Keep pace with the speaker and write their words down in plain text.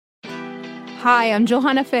Hi, I'm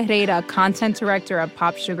Johanna Ferreira, content director at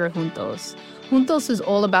Pop Sugar Juntos. Juntos is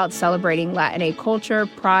all about celebrating Latinx culture,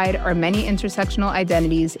 pride, our many intersectional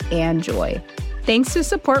identities, and joy. Thanks to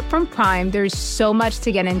support from Prime, there's so much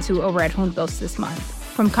to get into over at Juntos this month.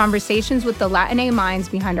 From conversations with the Latinx minds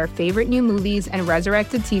behind our favorite new movies and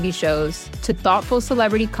resurrected TV shows, to thoughtful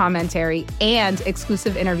celebrity commentary and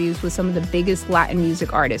exclusive interviews with some of the biggest Latin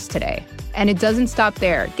music artists today. And it doesn't stop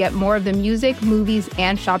there. Get more of the music, movies,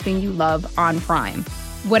 and shopping you love on Prime.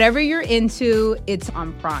 Whatever you're into, it's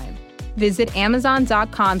on Prime. Visit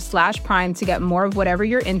Amazon.com/Prime to get more of whatever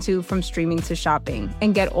you're into, from streaming to shopping.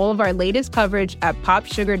 And get all of our latest coverage at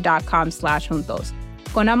popsugar.com/juntos.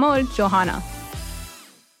 Con amor, Johanna.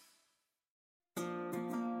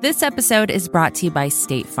 This episode is brought to you by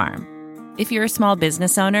State Farm. If you're a small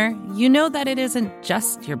business owner, you know that it isn't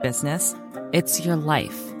just your business, it's your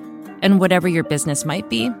life. And whatever your business might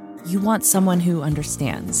be, you want someone who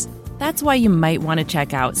understands. That's why you might want to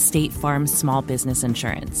check out State Farm Small Business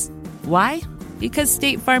Insurance. Why? Because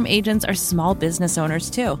State Farm agents are small business owners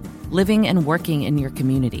too, living and working in your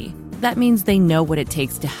community. That means they know what it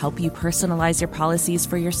takes to help you personalize your policies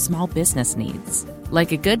for your small business needs.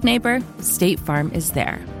 Like a good neighbor, State Farm is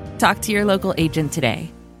there. Talk to your local agent today.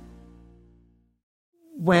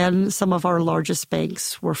 When some of our largest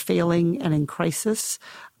banks were failing and in crisis,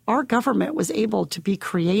 our government was able to be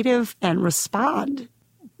creative and respond.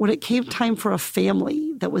 When it came time for a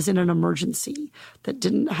family that was in an emergency, that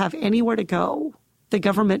didn't have anywhere to go, the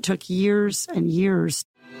government took years and years.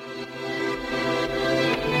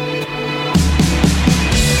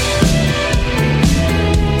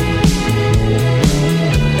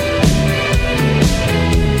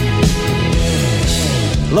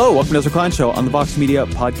 Hello, welcome to Ezra Klein Show on the Vox Media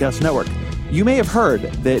Podcast Network. You may have heard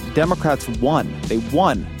that Democrats won. They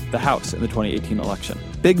won the House in the 2018 election.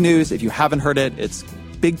 Big news. If you haven't heard it, it's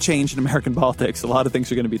big change in American politics. A lot of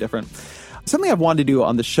things are going to be different. Something I've wanted to do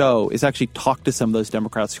on the show is actually talk to some of those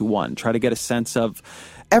Democrats who won, try to get a sense of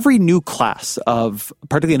every new class of,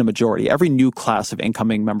 particularly in a majority, every new class of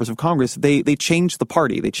incoming members of Congress, they change the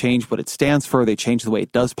party. They change what it stands for. They change the way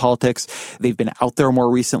it does politics. They've been out there more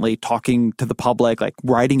recently talking to the public, like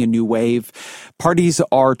riding a new wave. Parties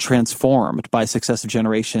are transformed by successive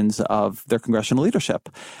generations of their congressional leadership.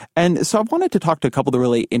 And so I wanted to talk to a couple of the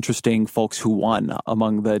really interesting folks who won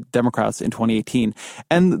among the Democrats in 2018.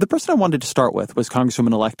 And the person I wanted to start with was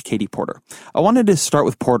Congresswoman-elect Katie Porter. I wanted to start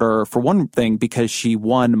with Porter for one thing because she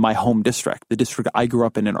won my home district, the district I grew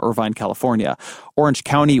up in Irvine, California. Orange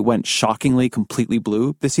County went shockingly completely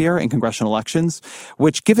blue this year in congressional elections,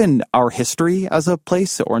 which, given our history as a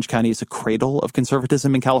place, Orange County is a cradle of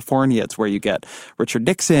conservatism in California. It's where you get Richard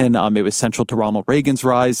Nixon. It was central to Ronald Reagan's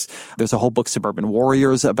rise. There's a whole book, Suburban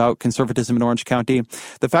Warriors, about conservatism in Orange County.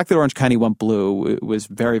 The fact that Orange County went blue was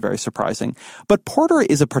very, very surprising. But Porter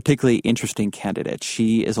is a particularly interesting candidate.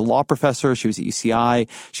 She is a law professor. She was at UCI.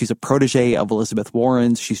 She's a protege of Elizabeth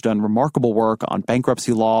Warren. She's done remarkable work on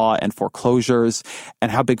bankruptcy law and foreclosures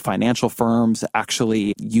and how big financial firms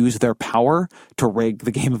actually use their power to rig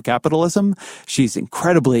the game of capitalism. She's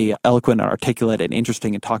incredibly eloquent and articulate and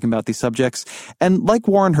interesting in talking about these subjects. And like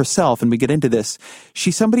Warren herself, and we get into this,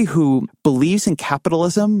 she's somebody who believes in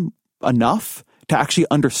capitalism enough to actually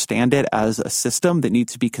understand it as a system that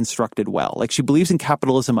needs to be constructed well. Like, she believes in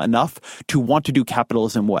capitalism enough to want to do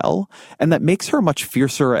capitalism well, and that makes her a much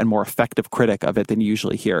fiercer and more effective critic of it than you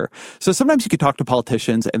usually hear. So sometimes you could talk to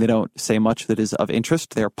politicians and they don't say much that is of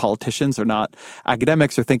interest. They're politicians, they're not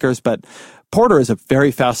academics or thinkers, but Porter is a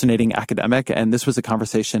very fascinating academic, and this was a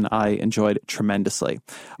conversation I enjoyed tremendously.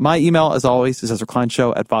 My email, as always, is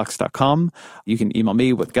EzraKleinShow@Vox.com. You can email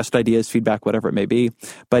me with guest ideas, feedback, whatever it may be.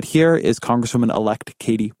 But here is Congresswoman-elect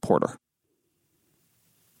Katie Porter.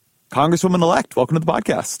 Congresswoman-elect, welcome to the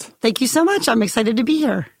podcast. Thank you so much. I'm excited to be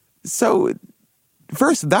here. So,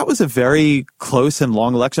 first, that was a very close and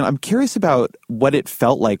long election. I'm curious about what it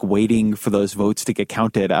felt like waiting for those votes to get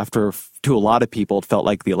counted after, to a lot of people, it felt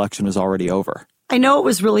like the election was already over. I know it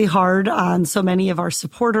was really hard on so many of our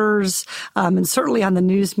supporters and certainly on the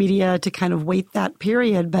news media to kind of wait that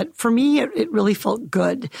period. But for me, it really felt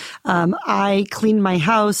good. I cleaned my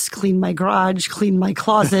house, cleaned my garage, cleaned my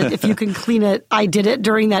closet. If you can clean it, I did it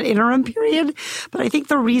during that interim period. But I think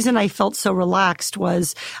the reason I felt so relaxed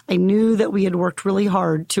was I knew that we had worked really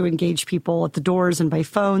hard to engage people at the doors and by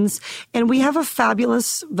phones. And we have a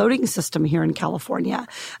fabulous voting system here in California.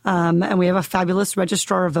 And we have a fabulous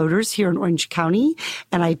registrar of voters here in Orange County. money,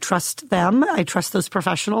 and I trust them. I trust those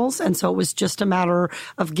professionals. And so it was just a matter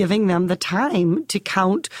of giving them the time to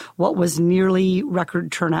count what was nearly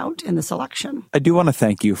record turnout in this election. I do want to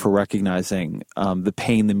thank you for recognizing the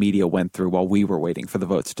pain the media went through while we were waiting for the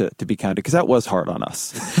votes to be counted, because that was hard on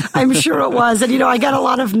us. I'm sure it was. And, I got a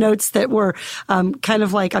lot of notes that were kind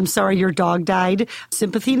of like, I'm sorry your dog died,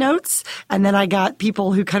 sympathy notes. And then I got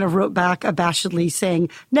people who kind of wrote back abashedly saying,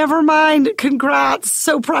 never mind, congrats,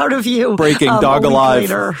 so proud of you. Breaking, dog alive.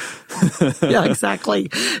 Later. Yeah, exactly.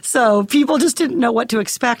 So people just didn't know what to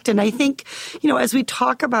expect. And I think, as we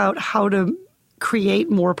talk about how to create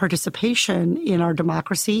more participation in our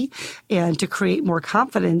democracy and to create more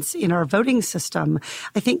confidence in our voting system,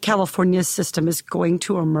 I think California's system is going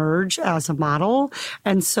to emerge as a model.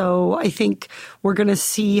 And so I think we're going to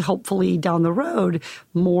see, hopefully down the road,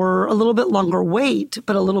 a little bit longer wait,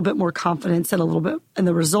 but a little bit more confidence and a little bit in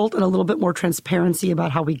the result and a little bit more transparency about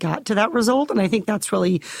how we got to that result. And I think that's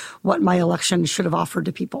really what my election should have offered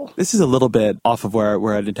to people. This is a little bit off of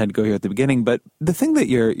where I'd intend to go here at the beginning, but the thing that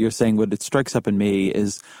you're saying, what it strikes up in me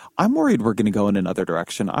is I'm worried we're going to go in another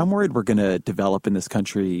direction. I'm worried we're going to develop in this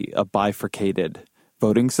country a bifurcated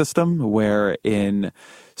voting system where in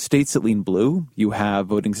states that lean blue, you have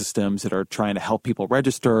voting systems that are trying to help people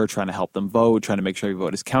register, trying to help them vote, trying to make sure your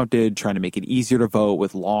vote is counted, trying to make it easier to vote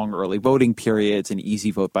with long early voting periods and easy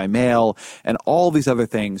vote by mail, and all these other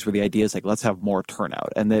things where the idea is like, let's have more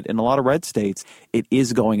turnout. And that in a lot of red states, it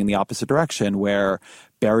is going in the opposite direction where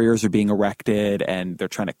barriers are being erected and they're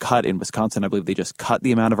trying to cut. In Wisconsin, I believe they just cut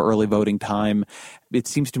the amount of early voting time. It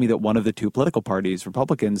seems to me that one of the two political parties,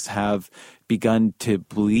 Republicans, have begun to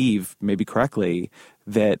believe, maybe correctly,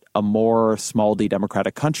 that a more small d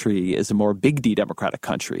democratic country is a more big D democratic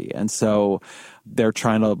country. And so they're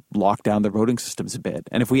trying to lock down their voting systems a bit.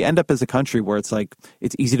 And if we end up as a country where it's like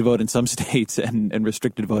it's easy to vote in some states and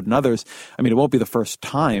restricted to vote in others, I mean, it won't be the first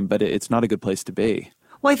time, but it's not a good place to be.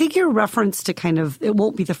 Well, I think your reference to kind of it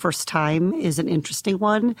won't be the first time is an interesting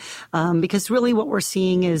one because really what we're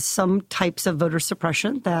seeing is some types of voter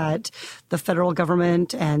suppression that the federal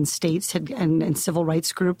government and states had and civil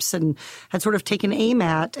rights groups had sort of taken aim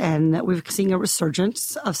at, and we're seeing a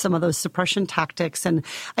resurgence of some of those suppression tactics. And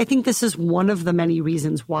I think this is one of the many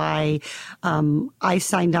reasons why I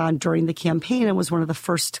signed on during the campaign and was one of the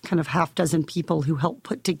first kind of half dozen people who helped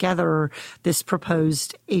put together this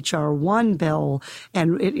proposed H.R. 1 bill.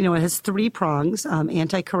 And it has three prongs,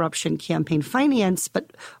 anti-corruption, campaign finance,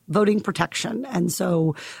 but voting protection. And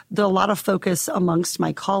so there's a lot of focus amongst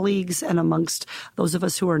my colleagues and amongst those of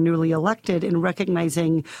us who are newly elected in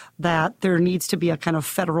recognizing that there needs to be a kind of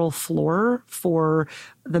federal floor for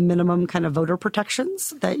the minimum kind of voter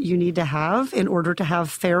protections that you need to have in order to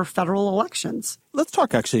have fair federal elections. Let's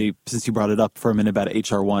talk, actually, since you brought it up for a minute, about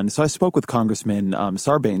H.R. 1. So I spoke with Congressman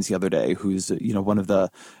Sarbanes the other day, who's, one of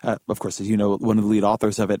the, of course, as you know, one of the lead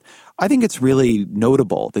authors of it. I think it's really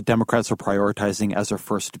notable that Democrats are prioritizing as their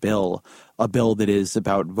first bill a bill that is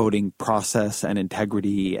about voting process and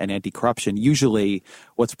integrity and anti-corruption. Usually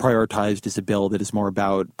what's prioritized is a bill that is more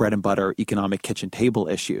about bread and butter economic kitchen table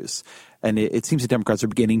issues. And it seems that Democrats are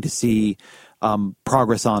beginning to see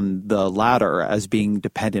progress on the latter as being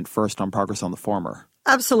dependent first on progress on the former.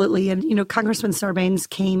 Absolutely. And, Congressman Sarbanes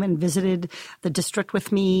came and visited the district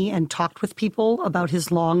with me and talked with people about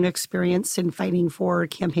his long experience in fighting for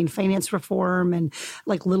campaign finance reform and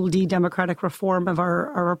like little d democratic reform of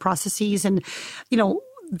our processes. And,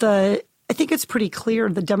 I think it's pretty clear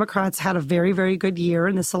the Democrats had a very, very good year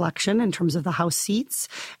in this election in terms of the House seats.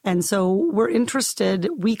 And so we're interested.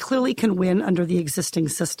 We clearly can win under the existing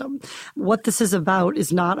system. What this is about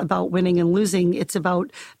is not about winning and losing. It's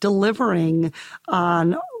about delivering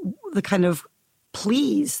on the kind of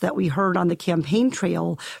pleas that we heard on the campaign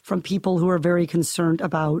trail from people who are very concerned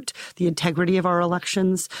about the integrity of our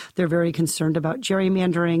elections. They're very concerned about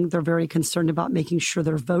gerrymandering. They're very concerned about making sure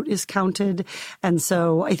their vote is counted. And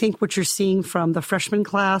so I think what you're seeing from the freshman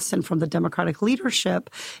class and from the Democratic leadership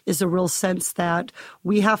is a real sense that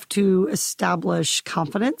we have to establish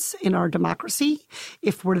confidence in our democracy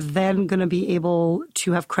if we're then going to be able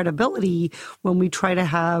to have credibility when we try to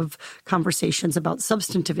have conversations about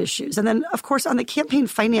substantive issues. And then, of course, on the campaign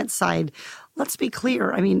finance side, let's be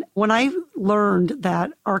clear. I mean, when I learned that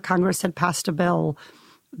our Congress had passed a bill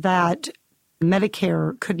that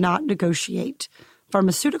Medicare could not negotiate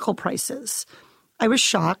pharmaceutical prices, I was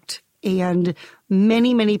shocked. And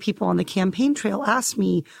many, many people on the campaign trail asked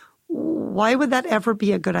me, why would that ever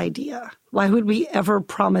be a good idea? Why would we ever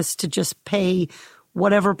promise to just pay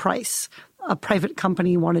whatever price? a private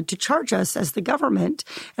company wanted to charge us as the government.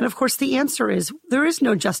 And of course, the answer is there is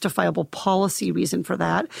no justifiable policy reason for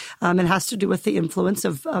that. It has to do with the influence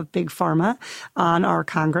of big pharma on our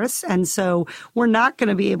Congress. And so we're not going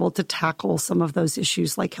to be able to tackle some of those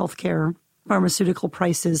issues like healthcare, pharmaceutical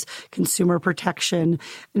prices, consumer protection,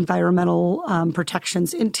 environmental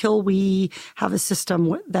protections until we have a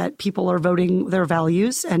system that people are voting their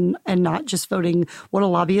values and not just voting what a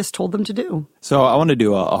lobbyist told them to do. So I want to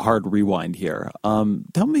do a hard rewind here.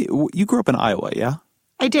 Tell me, you grew up in Iowa, yeah?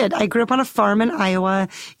 I did. I grew up on a farm in Iowa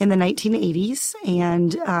in the 1980s,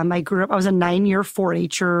 and I was a 9-year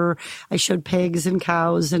 4-H'er. I showed pigs and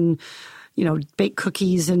cows and baked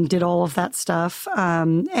cookies and did all of that stuff.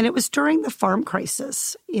 And it was during the farm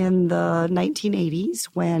crisis in the 1980s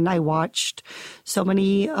when I watched so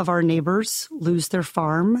many of our neighbors lose their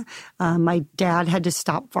farm. My dad had to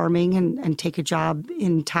stop farming and take a job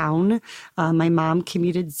in town. My mom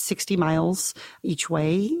commuted 60 miles each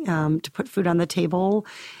way to put food on the table.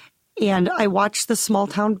 And I watched the small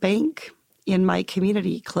town bank in my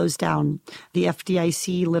community closed down. The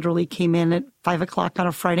FDIC literally came in at 5 o'clock on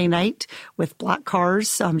a Friday night with black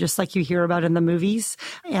cars, just like you hear about in the movies,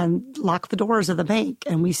 and locked the doors of the bank.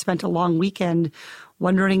 And we spent a long weekend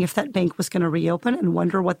wondering if that bank was going to reopen and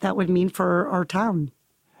wonder what that would mean for our town.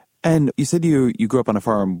 And you said you grew up on a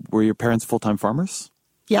farm. Were your parents full-time farmers?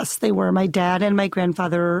 Yes, they were. My dad and my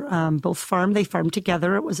grandfather both farmed. They farmed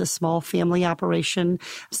together. It was a small family operation.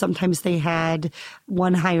 Sometimes they had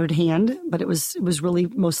one hired hand, but it was really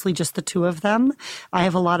mostly just the two of them. I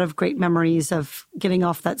have a lot of great memories of getting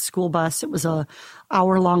off that school bus. It was a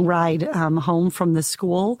hour-long ride home from the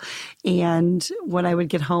school. And when I would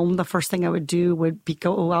get home, the first thing I would do would be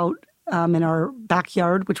go out in our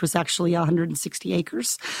backyard, which was actually 160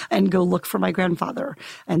 acres, and go look for my grandfather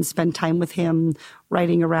and spend time with him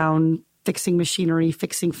riding around, fixing machinery,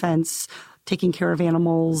 fixing fence, taking care of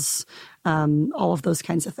animals, all of those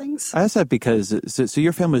kinds of things. I ask that because so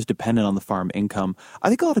your family was dependent on the farm income. I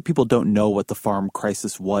think a lot of people don't know what the farm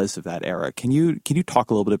crisis was of that era. Can you talk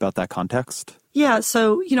a little bit about that context? Yeah.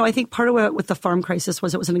 So, I think part of what with the farm crisis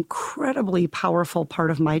was it was an incredibly powerful part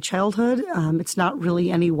of my childhood. It's not really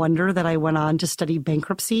any wonder that I went on to study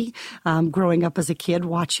bankruptcy, growing up as a kid,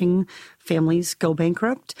 watching families go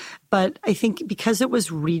bankrupt. But I think because it was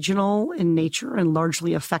regional in nature and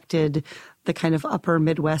largely affected the kind of upper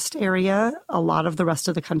Midwest area, a lot of the rest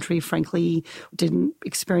of the country, frankly, didn't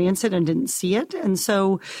experience it and didn't see it. And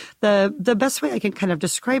so the best way I can kind of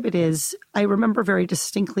describe it is I remember very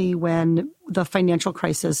distinctly when the financial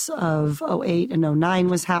crisis of 08 and 09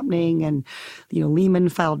 was happening and, Lehman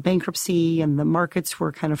filed bankruptcy and the markets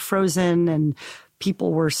were kind of frozen and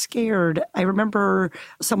people were scared. I remember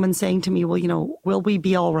someone saying to me, well, will we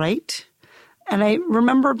be all right? And I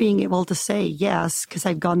remember being able to say yes, because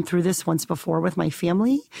I've gone through this once before with my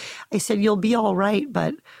family. I said, you'll be all right,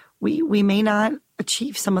 but we may not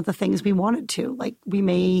achieve some of the things we wanted to. Like we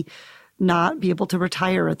may not be able to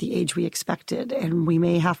retire at the age we expected, and we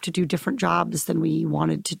may have to do different jobs than we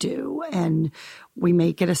wanted to do, and we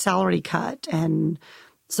may get a salary cut, and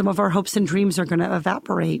some of our hopes and dreams are going to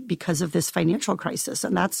evaporate because of this financial crisis.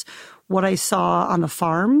 And that's what I saw on the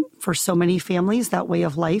farm for so many families. That way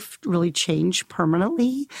of life really changed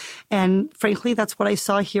permanently. And frankly, that's what I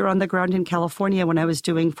saw here on the ground in California when I was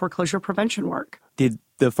doing foreclosure prevention work. Did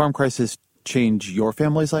the farm crisis change your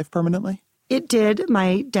family's life permanently? It did.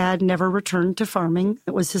 My dad never returned to farming.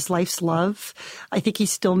 It was his life's love. I think he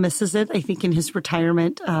still misses it. I think in his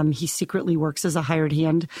retirement, he secretly works as a hired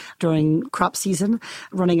hand during crop season,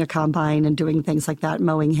 running a combine and doing things like that,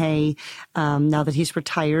 mowing hay, now that he's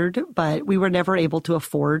retired. But we were never able to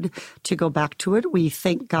afford to go back to it. We,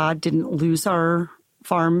 thank God, didn't lose our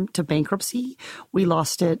farm to bankruptcy. We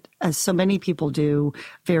lost it, as so many people do,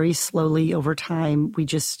 very slowly over time. We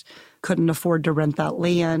just couldn't afford to rent that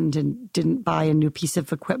land and didn't buy a new piece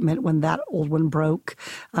of equipment when that old one broke.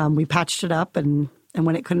 We patched it up, and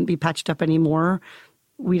when it couldn't be patched up anymore,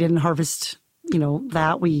 we didn't harvest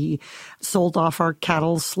that. We sold off our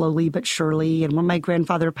cattle slowly but surely. And when my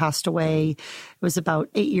grandfather passed away, it was about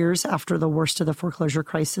 8 years after the worst of the foreclosure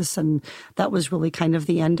crisis. And that was really kind of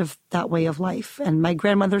the end of that way of life. And my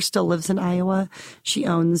grandmother still lives in Iowa. She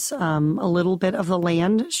owns a little bit of the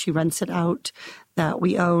land. She rents it out that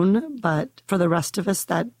we own. But for the rest of us,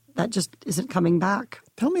 that just isn't coming back.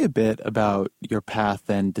 Tell me a bit about your path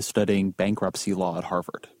then to studying bankruptcy law at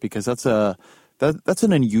Harvard, because that's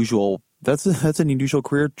an unusual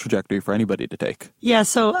career trajectory for anybody to take. Yeah,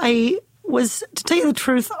 so to tell you the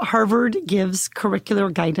truth, Harvard gives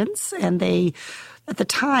curricular guidance, and at the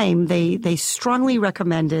time, they strongly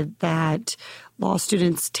recommended that law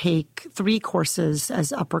students take 3 courses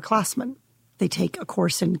as upperclassmen. they take a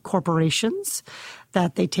course in corporations,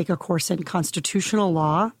 that they take a course in constitutional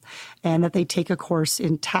law, and that they take a course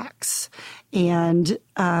in tax. And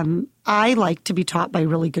I like to be taught by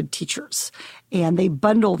really good teachers. And they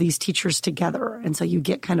bundle these teachers together. And so you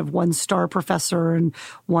get kind of one star professor and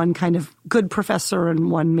one kind of good professor and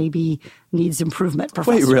one maybe needs improvement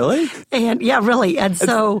professor. Wait, really? And yeah, really. And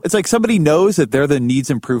so it's like somebody knows that they're the needs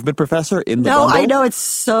improvement professor in the No, bundle? I know it's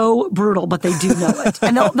so brutal, but they do know it.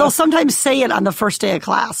 And they'll sometimes say it on the first day of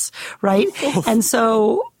class, right? Oof. And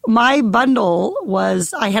so my bundle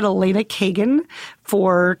was, I had Elena Kagan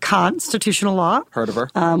for constitutional law. Heard of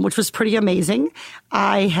her. Which was pretty amazing.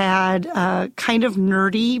 I had a kind of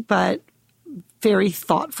nerdy but very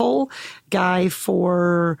thoughtful guy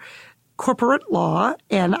for corporate law,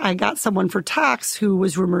 and I got someone for tax who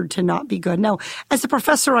was rumored to not be good. Now, as a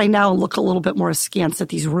professor, I now look a little bit more askance at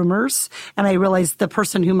these rumors, and I realized the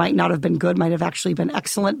person who might not have been good might have actually been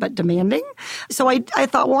excellent but demanding. So I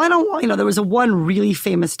thought, well, I don't, there was one really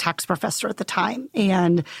famous tax professor at the time,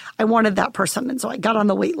 and I wanted that person. And so I got on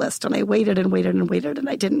the wait list, and I waited and waited and waited, and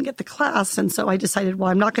I didn't get the class. And so I decided,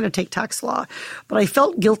 well, I'm not going to take tax law. But I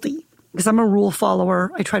felt guilty, because I'm a rule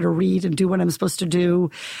follower. I try to read and do what I'm supposed to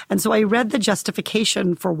do. And so I read the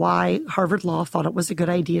justification for why Harvard Law thought it was a good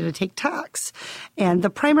idea to take tax. And the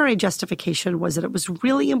primary justification was that it was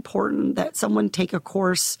really important that someone take a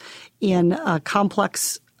course in a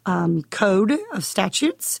complex code of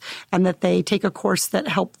statutes, and that they take a course that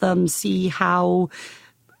helped them see how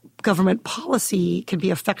government policy can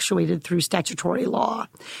be effectuated through statutory law.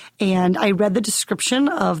 And I read the description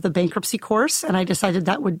of the bankruptcy course, and I decided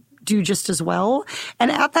that would do just as well.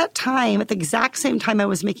 And at that time, at the exact same time I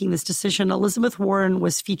was making this decision, Elizabeth Warren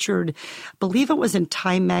was featured, I believe it was in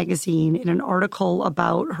Time magazine, in an article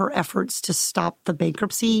about her efforts to stop the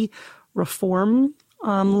bankruptcy reform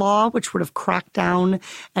law, which would have cracked down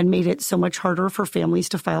and made it so much harder for families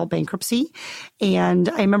to file bankruptcy. And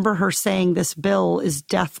I remember her saying this bill is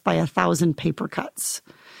death by 1,000 paper cuts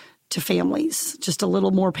to families. Just a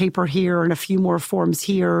little more paper here and a few more forms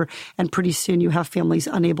here, and pretty soon you have families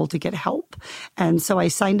unable to get help. And so I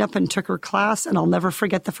signed up and took her class, and I'll never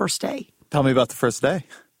forget the first day. Tell me about the first day.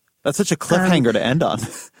 That's such a cliffhanger to end on.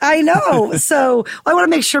 I know. So I want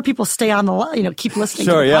to make sure people stay on the, keep listening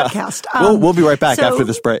to the podcast. We'll be right back after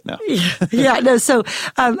this break now. So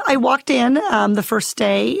I walked in the first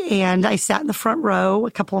day, and I sat in the front row.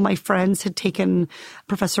 A couple of my friends had taken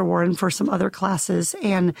Professor Warren for some other classes,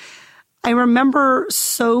 and I remember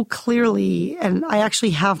so clearly, and I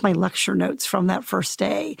actually have my lecture notes from that first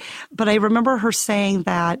day, but I remember her saying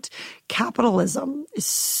that capitalism is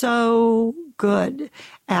so good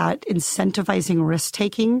at incentivizing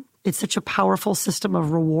risk-taking. It's such a powerful system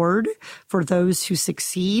of reward for those who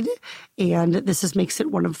succeed. And this makes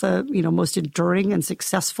it one of the, most enduring and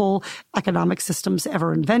successful economic systems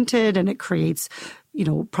ever invented. And it creates,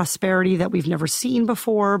 prosperity that we've never seen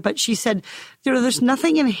before. But she said, there's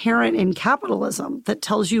nothing inherent in capitalism that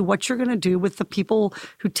tells you what you're going to do with the people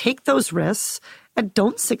who take those risks and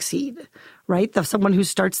don't succeed, right? Someone who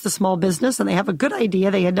starts the small business and they have a good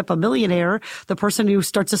idea, they end up a millionaire. The person who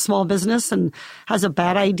starts a small business and has a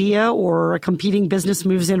bad idea, or a competing business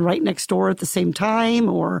moves in right next door at the same time,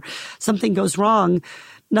 or something goes wrong.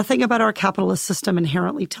 Nothing about our capitalist system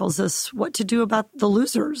inherently tells us what to do about the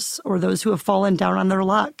losers or those who have fallen down on their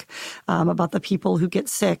luck, about the people who get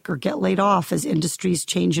sick or get laid off as industries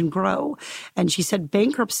change and grow. And she said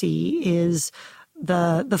bankruptcy is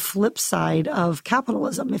the flip side of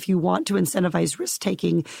capitalism. If you want to incentivize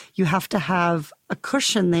risk-taking, you have to have a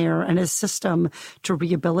cushion there and a system to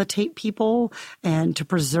rehabilitate people and to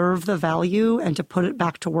preserve the value and to put it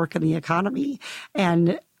back to work in the economy.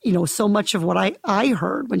 And so much of what I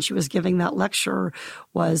heard when she was giving that lecture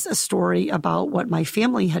was a story about what my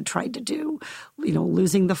family had tried to do,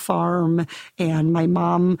 losing the farm, and my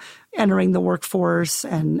mom entering the workforce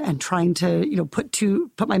and trying to,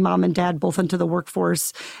 put my mom and dad both into the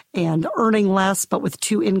workforce and earning less, but with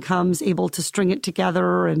two incomes, able to string it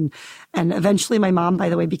together. And eventually my mom, by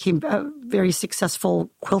the way, became a very successful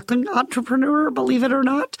quilting entrepreneur, believe it or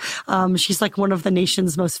not. She's like one of the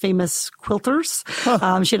nation's most famous quilters.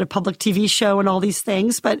 She had a public TV show and all these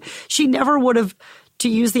things, but she never would have, to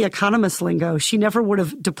use the economist lingo, she never would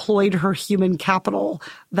have deployed her human capital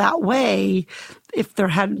that way if there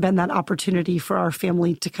hadn't been that opportunity for our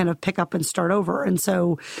family to kind of pick up and start over. And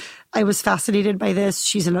so I was fascinated by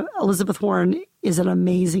this. Elizabeth Warren is an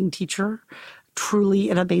amazing teacher, truly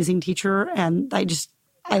an amazing teacher. And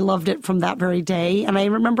I loved it from that very day. And I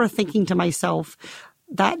remember thinking to myself,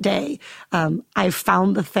 that day, I've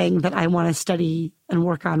found the thing that I want to study and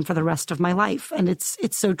work on for the rest of my life. And it's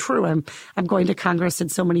so true. I'm going to Congress in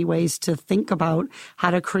so many ways to think about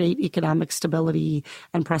how to create economic stability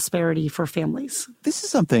and prosperity for families. This is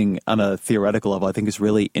something on a theoretical level I think is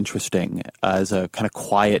really interesting as a kind of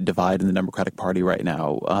quiet divide in the Democratic Party right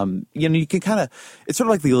now. You can kind of, it's sort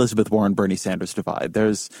of like the Elizabeth Warren, Bernie Sanders divide.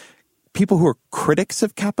 There's people who are critics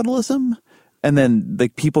of capitalism, and then the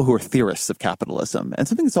people who are theorists of capitalism. And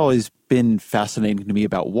something that's always been fascinating to me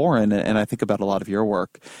about Warren, and I think about a lot of your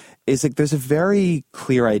work, is like there's a very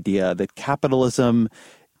clear idea that capitalism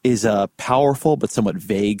is a powerful but somewhat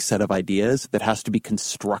vague set of ideas that has to be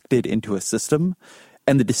constructed into a system.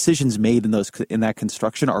 And the decisions made in that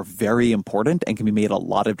construction are very important and can be made a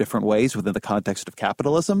lot of different ways within the context of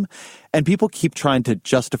capitalism. And people keep trying to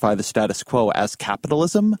justify the status quo as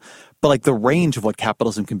capitalism, but like the range of what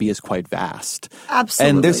capitalism can be is quite vast. Absolutely.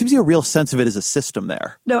 And there seems to be a real sense of it as a system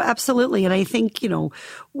there. No, absolutely. And I think, I'll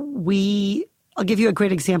give you a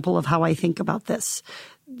great example of how I think about this.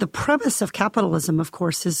 The premise of capitalism, of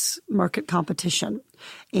course, is market competition.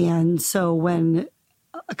 And so when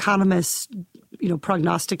economists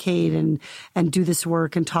prognosticate and do this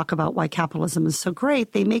work and talk about why capitalism is so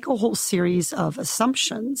great, they make a whole series of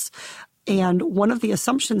assumptions. And one of the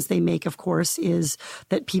assumptions they make, of course, is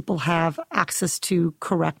that people have access to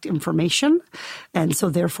correct information and so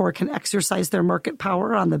therefore can exercise their market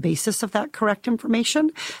power on the basis of that correct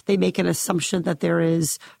information. They make an assumption that there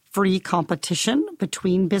is free competition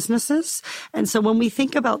between businesses. And so when we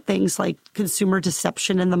think about things like consumer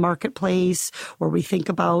deception in the marketplace, or we think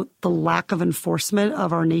about the lack of enforcement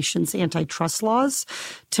of our nation's antitrust laws,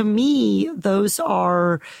 to me, those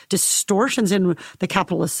are distortions in the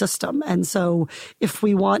capitalist system. And so if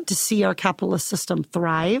we want to see our capitalist system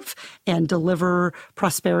thrive and deliver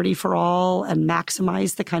prosperity for all and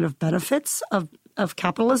maximize the kind of benefits of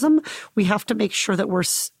capitalism, we have to make sure that we're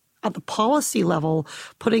at the policy level,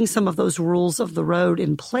 putting some of those rules of the road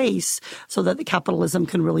in place so that the capitalism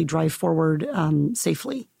can really drive forward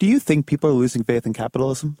safely. Do you think people are losing faith in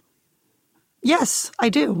capitalism? Yes, I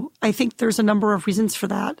do. I think there's a number of reasons for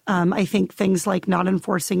that. I think things like not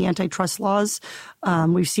enforcing antitrust laws.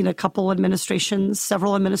 We've seen several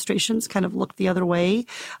administrations kind of look the other way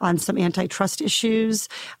on some antitrust issues.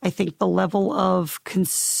 I think the level of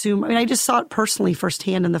I just saw it personally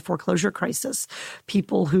firsthand in the foreclosure crisis.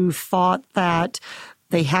 People who thought that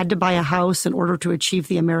they had to buy a house in order to achieve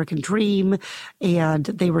the American dream, and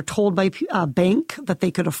they were told by a bank that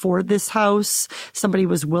they could afford this house. Somebody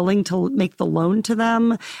was willing to make the loan to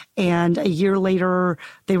them, and a year later,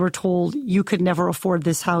 they were told, you could never afford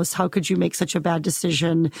this house. How could you make such a bad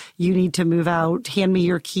decision? You need to move out. Hand me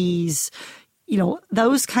your keys.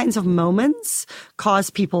 Those kinds of moments cause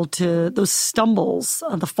people those stumbles,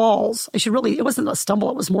 the falls. It wasn't a stumble.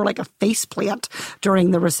 It was more like a face plant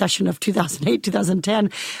during the recession of 2008, 2010.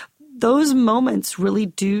 Those moments really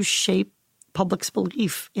do shape public's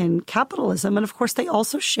belief in capitalism. And of course, they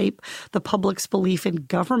also shape the public's belief in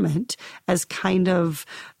government as kind of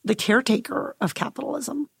the caretaker of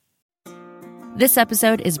capitalism. This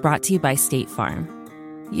episode is brought to you by State Farm.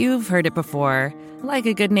 You've heard it before. Like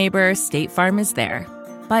a good neighbor, State Farm is there.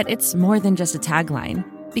 But it's more than just a tagline,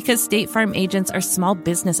 because State Farm agents are small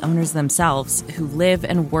business owners themselves who live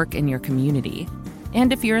and work in your community.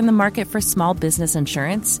 And if you're in the market for small business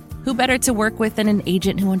insurance, who better to work with than an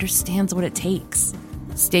agent who understands what it takes?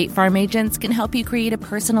 State Farm agents can help you create a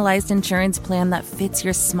personalized insurance plan that fits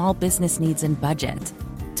your small business needs and budget.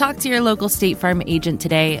 Talk to your local State Farm agent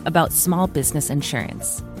today about small business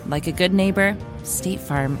insurance. Like a good neighbor, State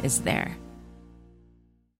Farm is there.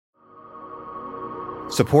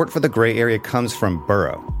 Support for the gray area comes from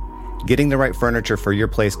Burrow. Getting the right furniture for your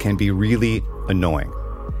place can be really annoying.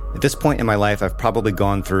 At this point in my life, I've probably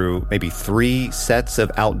gone through maybe 3 sets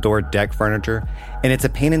of outdoor deck furniture, and it's a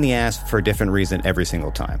pain in the ass for a different reason every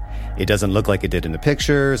single time. It doesn't look like it did in the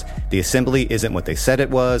pictures, the assembly isn't what they said it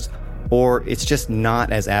was, or it's just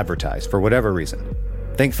not as advertised for whatever reason.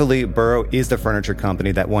 Thankfully, Burrow is the furniture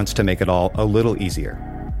company that wants to make it all a little easier.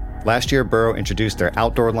 Last year, Burrow introduced their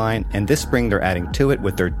outdoor line, and this spring they're adding to it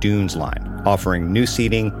with their Dunes line, offering new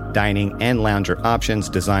seating, dining, and lounger options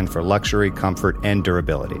designed for luxury, comfort, and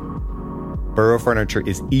durability. Burrow furniture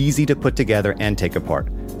is easy to put together and take apart,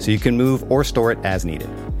 so you can move or store it as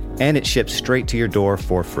needed. And it ships straight to your door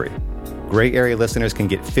for free. Gray Area listeners can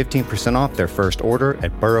get 15% off their first order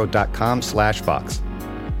at burrow.com/Vox.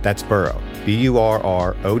 That's Burrow,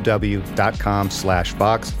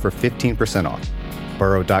 BURROW.com/Vox for 15% off.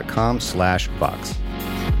 burrow.com/Vox.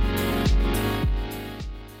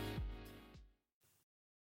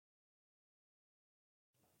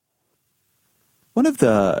 One of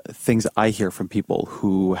the things I hear from people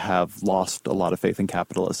who have lost a lot of faith in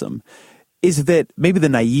capitalism is that maybe the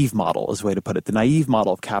naive model is a way to put it. The naive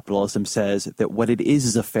model of capitalism says that what it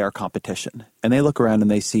is a fair competition. And they look around and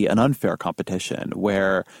they see an unfair competition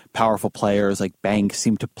where powerful players like banks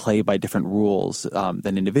seem to play by different rules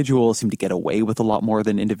than individuals, seem to get away with a lot more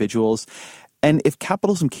than individuals. And if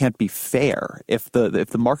capitalism can't be fair, if the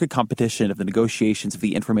market competition, if the negotiations, if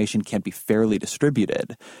the information can't be fairly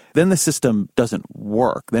distributed, then the system doesn't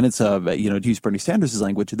work. Then it's to use Bernie Sanders'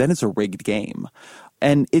 language, then it's a rigged game.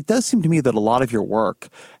 And it does seem to me that a lot of your work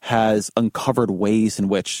has uncovered ways in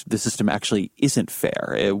which the system actually isn't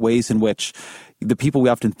fair, ways in which the people we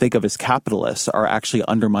often think of as capitalists are actually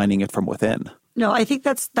undermining it from within. No, I think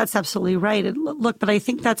that's absolutely right. And look, but I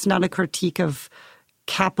think that's not a critique of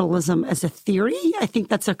capitalism as a theory. I think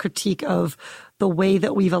that's a critique of the way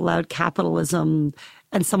that we've allowed capitalism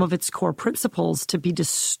and some of its core principles to be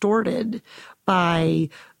distorted by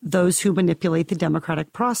those who manipulate the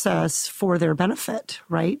democratic process for their benefit,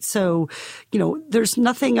 right? So, there's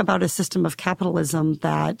nothing about a system of capitalism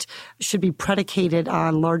that should be predicated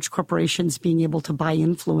on large corporations being able to buy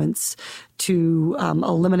influence to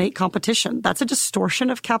eliminate competition. That's a distortion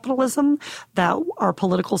of capitalism that our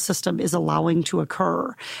political system is allowing to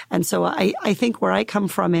occur. And so I think where I come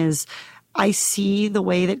from is I see the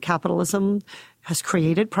way that capitalism has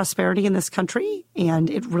created prosperity in this country, and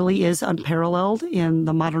it really is unparalleled in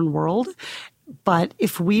the modern world. But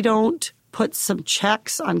if we don't put some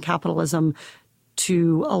checks on capitalism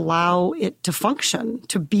to allow it to function,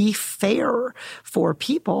 to be fair for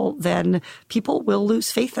people, then people will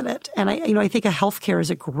lose faith in it. And I think healthcare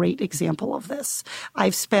is a great example of this.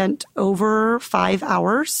 I've spent over 5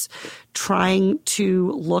 hours trying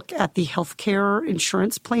to look at the healthcare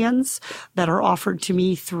insurance plans that are offered to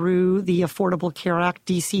me through the Affordable Care Act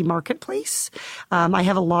DC marketplace. I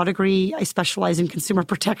have a law degree. I specialize in consumer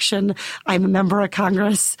protection. I'm a member of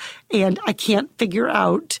Congress, and I can't figure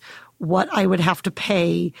out what I would have to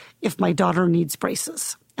pay if my daughter needs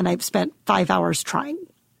braces. And I've spent 5 hours trying.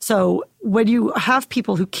 So when you have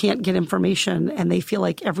people who can't get information and they feel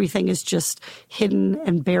like everything is just hidden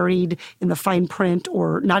and buried in the fine print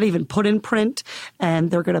or not even put in print,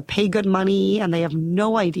 and they're going to pay good money and they have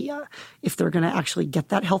no idea if they're going to actually get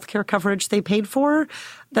that healthcare coverage they paid for,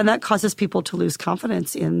 then that causes people to lose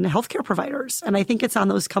confidence in healthcare providers. And I think it's on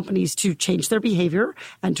those companies to change their behavior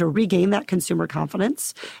and to regain that consumer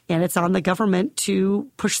confidence. And it's on the government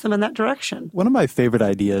to push them in that direction. One of my favorite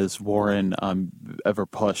ideas Warren ever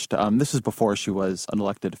pushed, this is before she was an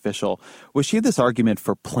elected official, was she had this argument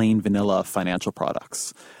for plain vanilla financial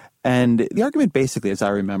products. And the argument basically, as I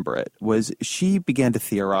remember it, was she began to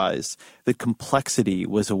theorize that complexity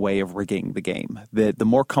was a way of rigging the game. That the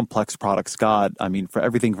more complex products got, for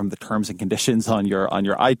everything from the terms and conditions on your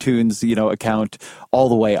iTunes, account, all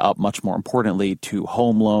the way up, much more importantly, to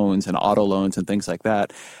home loans and auto loans and things like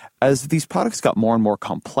that. As these products got more and more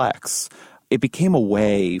complex, it became a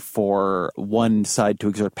way for one side to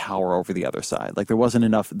exert power over the other side. Like there wasn't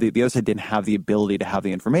enough, the other side didn't have the ability to have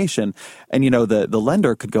the information. And, the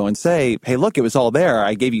lender could go and say, hey, look, it was all there.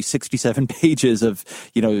 I gave you 67 pages of,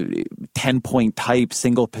 10-point type,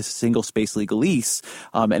 single space legalese.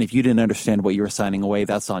 And if you didn't understand what you were signing away,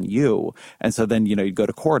 that's on you. And so then, you'd go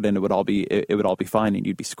to court and it would all be fine and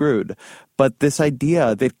you'd be screwed. But this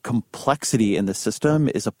idea that complexity in the system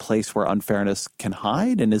is a place where unfairness can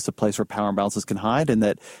hide and is a place where power imbalances can hide, and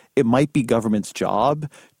that it might be government's job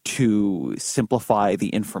to simplify the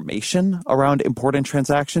information around important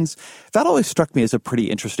transactions, that always struck me as a pretty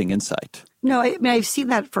interesting insight. No, I've seen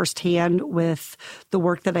that firsthand with the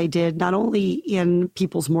work that I did, not only in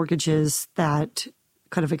people's mortgages that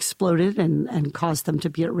kind of exploded and caused them to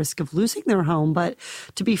be at risk of losing their home, but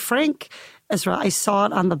to be frank, Ezra, I saw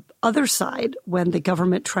it on the other side when the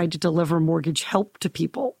government tried to deliver mortgage help to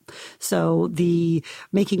people. So the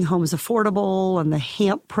Making Homes Affordable and the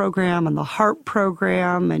HAMP program and the HARP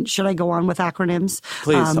program, and should I go on with acronyms?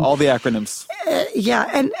 Please, all the acronyms.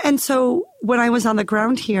 Yeah. And so when I was on the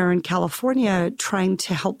ground here in California trying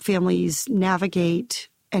to help families navigate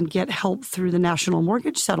and get help through the national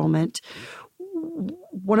mortgage settlement,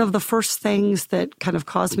 one of the first things that kind of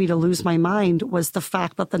caused me to lose my mind was the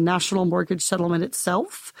fact that the national mortgage settlement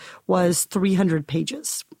itself was 300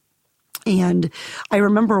 pages. And I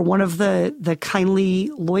remember one of the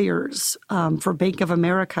kindly lawyers for Bank of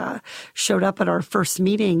America showed up at our first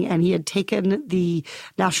meeting, and he had taken the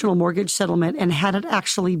national mortgage settlement and had it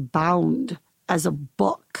actually bound as a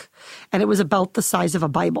book. And it was about the size of a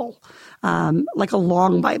Bible, like a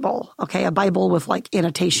long Bible, okay, a Bible with like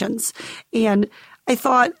annotations. And I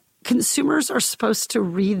thought consumers are supposed to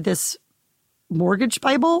read this mortgage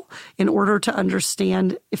Bible in order to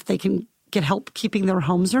understand if they can get help keeping their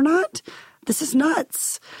homes or not. This is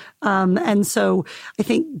nuts. And so I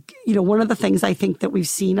think, one of the things I think that we've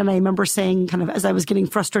seen, and I remember saying kind of as I was getting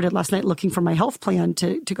frustrated last night looking for my health plan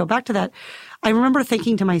to go back to that, I remember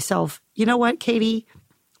thinking to myself, you know what, Katie?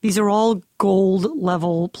 These are all gold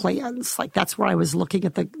level plans. Like that's where I was looking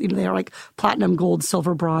at they're like platinum, gold,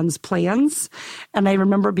 silver, bronze plans. And I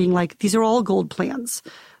remember being like, these are all gold plans.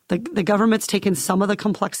 The government's taken some of the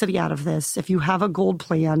complexity out of this. If you have a gold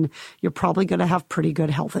plan, you're probably going to have pretty good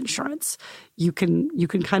health insurance. You can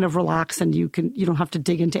kind of relax and you don't have to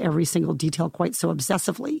dig into every single detail quite so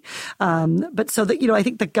obsessively. But so that, I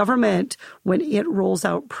think the government, when it rolls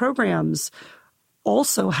out programs,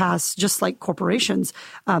 also has, just like corporations,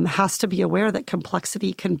 has to be aware that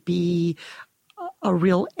complexity can be a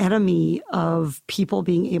real enemy of people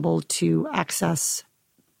being able to access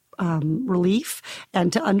relief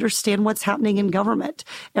and to understand what's happening in government.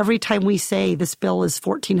 Every time we say this bill is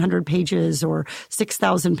 1,400 pages or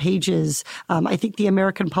 6,000 pages, I think the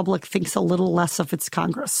American public thinks a little less of its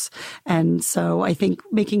Congress. And so I think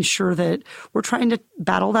making sure that we're trying to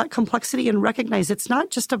battle that complexity and recognize it's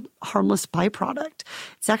not just a harmless byproduct.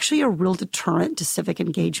 It's actually a real deterrent to civic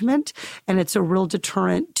engagement, and it's a real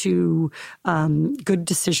deterrent to good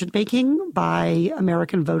decision-making by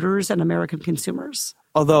American voters and American consumers.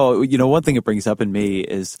 Although, one thing it brings up in me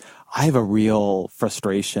is I have a real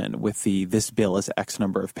frustration with this bill is X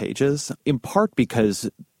number of pages, in part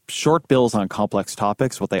because short bills on complex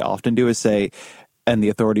topics, what they often do is say, and the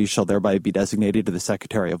authorities shall thereby be designated to the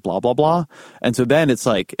secretary of blah, blah, blah. And so then it's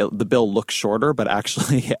like the bill looks shorter, but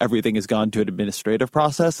actually everything has gone to an administrative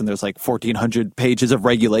process and there's like 1,400 pages of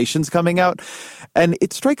regulations coming out. And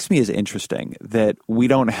it strikes me as interesting that we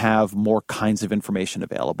don't have more kinds of information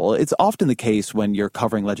available. It's often the case when you're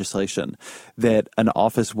covering legislation that an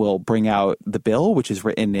office will bring out the bill, which is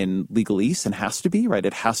written in legalese and has to be, right?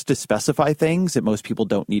 It has to specify things that most people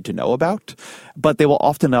don't need to know about. But they will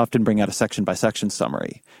often bring out a section by section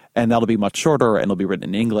summary, and that'll be much shorter and it'll be written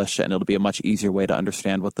in English and it'll be a much easier way to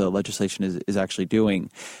understand what the legislation is actually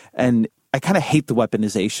doing. And I kind of hate the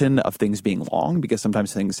weaponization of things being long because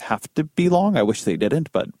sometimes things have to be long. I wish they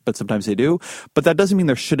didn't, but sometimes they do. But that doesn't mean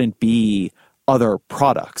there shouldn't be other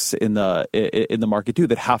products in the market too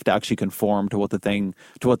that have to actually conform to what the thing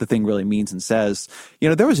really means and says.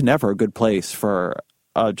 There was never a good place for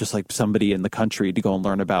just like somebody in the country to go and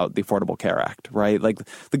learn about the Affordable Care Act, right? Like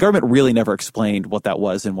the government really never explained what that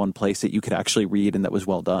was in one place that you could actually read and that was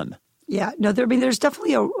well done. Yeah, no, there's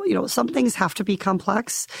definitely some things have to be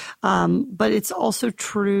complex, but it's also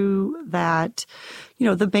true that,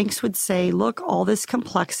 the banks would say, look, all this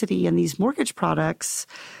complexity in these mortgage products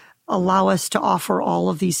allow us to offer all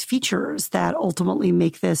of these features that ultimately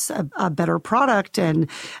make this a better product. And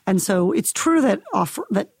so it's true that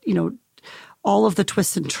all of the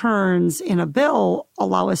twists and turns in a bill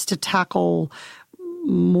allow us to tackle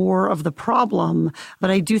more of the problem.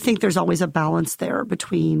 But I do think there's always a balance there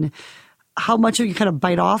between how much you kind of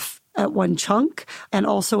bite off at one chunk and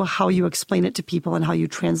also how you explain it to people and how you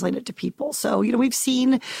translate it to people. So, we've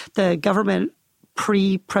seen the government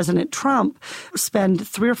pre-President Trump spend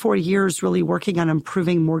 3 or 4 years really working on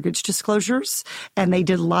improving mortgage disclosures. And they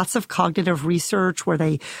did lots of cognitive research where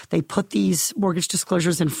they put these mortgage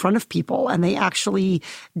disclosures in front of people. And they actually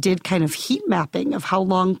did kind of heat mapping of how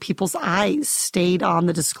long people's eyes stayed on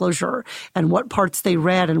the disclosure and what parts they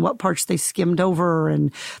read and what parts they skimmed over.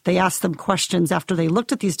 And they asked them questions after they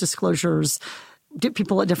looked at these disclosures.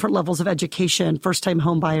 People at different levels of education, first-time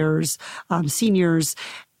home buyers, seniors,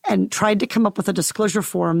 and tried to come up with a disclosure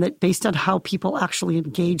form that based on how people actually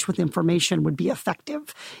engage with information would be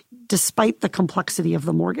effective, despite the complexity of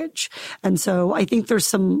the mortgage. And so I think there's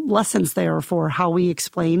some lessons there for how we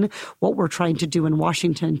explain what we're trying to do in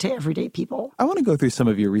Washington to everyday people. I want to go through some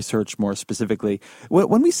of your research more specifically.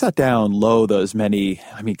 When we sat down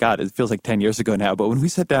it feels like 10 years ago now, but when we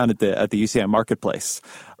sat down at the UCI Marketplace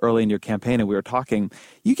early in your campaign and we were talking,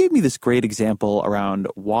 you gave me this great example around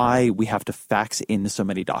why we have to fax in so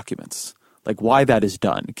many documents, like why that is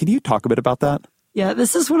done. Can you talk a bit about that? Yeah,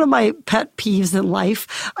 this is one of my pet peeves in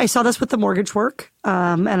life. I saw this with the mortgage work,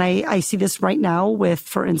 and I see this right now with,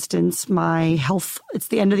 for instance, my health. It's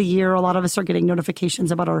the end of the year. A lot of us are getting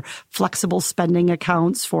notifications about our flexible spending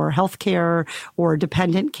accounts for healthcare or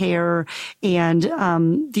dependent care. And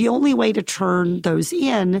the only way to turn those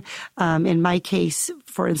in my case,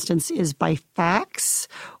 for instance, is by fax.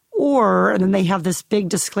 And then they have this big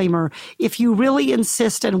disclaimer, if you really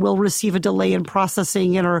insist and will receive a delay in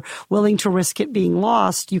processing and are willing to risk it being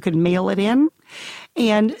lost, you can mail it in.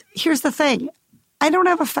 And here's the thing. I don't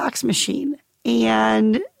have a fax machine.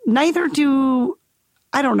 And neither do,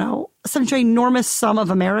 I don't know, such an enormous sum of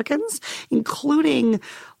Americans, including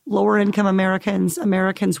lower income Americans,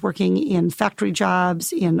 Americans working in factory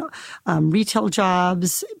jobs, in retail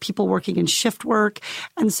jobs, people working in shift work.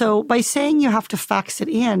 And so by saying you have to fax it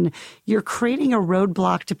in, you're creating a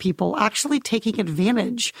roadblock to people actually taking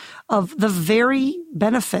advantage of the very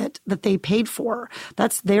benefit that they paid for.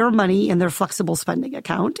 That's their money in their flexible spending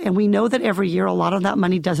account. And we know that every year a lot of that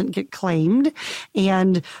money doesn't get claimed.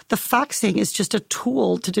 And the faxing is just a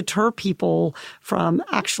tool to deter people from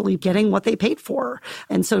actually getting what they paid for.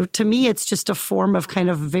 And so to me, it's just a form of kind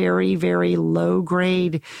of very, very low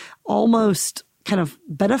grade, almost kind of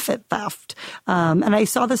benefit theft. And I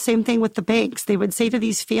saw the same thing with the banks. They would say to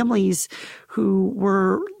these families who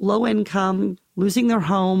were low income, losing their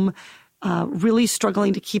home, really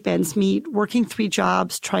struggling to keep ends meet, working 3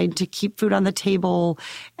 jobs, trying to keep food on the table.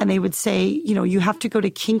 And they would say, you know, you have to go to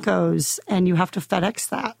Kinko's and you have to FedEx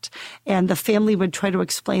that. And the family would try to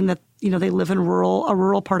explain that, you know, they live in a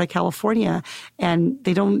rural part of California and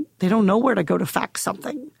they don't know where to go to fax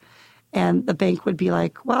something. And the bank would be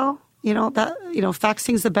like, well,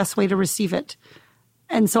 faxing is the best way to receive it.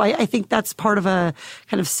 And so I think that's part of a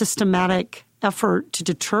kind of systematic effort to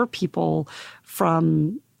deter people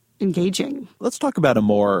from engaging. Let's talk about a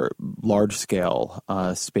more large-scale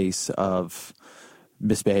space of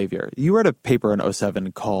misbehavior. You wrote a paper in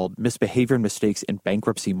 2007 called Misbehavior and Mistakes in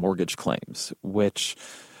Bankruptcy Mortgage Claims, which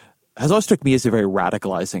has always struck me as a very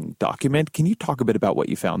radicalizing document. Can you talk a bit about what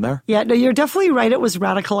you found there? Yeah, no, you're definitely right. It was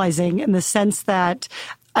radicalizing in the sense that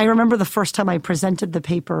I remember the first time I presented the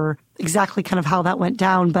paper, exactly kind of how that went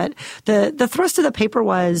down. But the thrust of the paper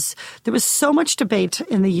was there was so much debate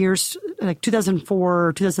in the years like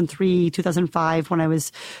 2004, 2003, 2005, when I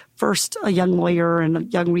was first a young lawyer and a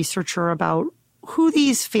young researcher about who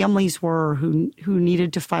these families were who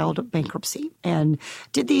needed to file bankruptcy. And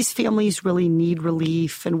did these families really need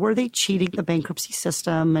relief? And were they cheating the bankruptcy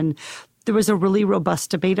system? And there was a really robust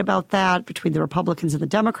debate about that between the Republicans and the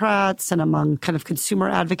Democrats and among kind of consumer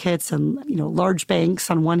advocates and, you know, large banks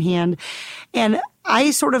on one hand. And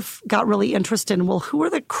I sort of got really interested in, well, who are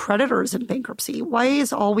the creditors in bankruptcy? Why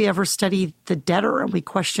is all we ever study the debtor and we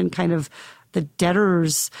question kind of the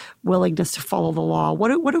debtor's willingness to follow the law? What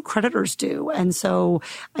do creditors do? And so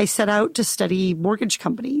I set out to study mortgage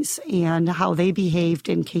companies and how they behaved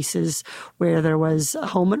in cases where there was a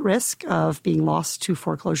home at risk of being lost to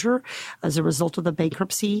foreclosure as a result of the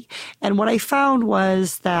bankruptcy. And what I found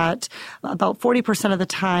was that about 40% of the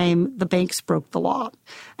time, the banks broke the law.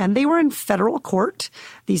 And they were in federal court.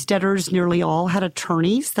 These debtors nearly all had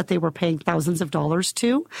attorneys that they were paying thousands of dollars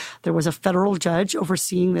to. There was a federal judge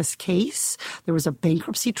overseeing this case. There was a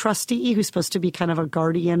bankruptcy trustee who's supposed to be kind of a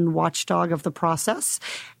guardian watchdog of the process.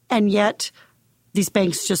 And yet these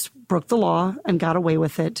banks just broke the law and got away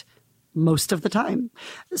with it most of the time.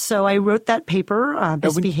 So I wrote that paper,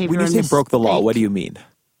 Misbehavior. When you say broke the law, what do you mean?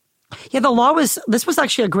 Yeah, this was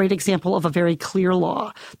actually a great example of a very clear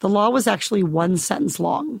law. The law was actually one sentence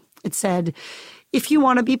long. It said, if you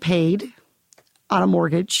want to be paid on a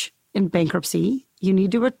mortgage in bankruptcy, you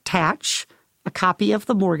need to attach a copy of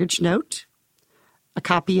the mortgage note, a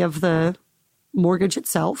copy of the mortgage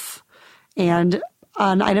itself, and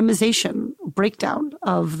an itemization breakdown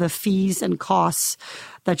of the fees and costs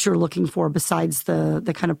that you're looking for besides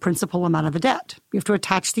the kind of principal amount of the debt. You have to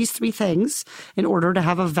attach these 3 things in order to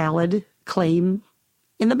have a valid claim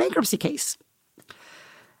in the bankruptcy case.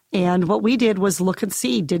 And what we did was look and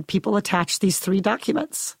see, did people attach these 3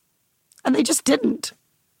 documents? And they just didn't.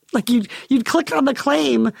 Like you'd click on the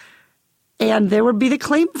claim and there would be the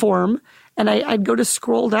claim form. And I'd go to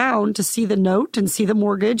scroll down to see the note and see the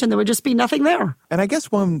mortgage, and there would just be nothing there. And I guess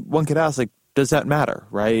one could ask, like, does that matter,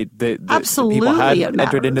 right? Absolutely, the people had it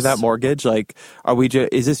entered into that matters. mortgage. Like,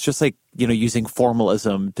 is this just like, you know, using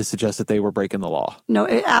formalism to suggest that they were breaking the law? No,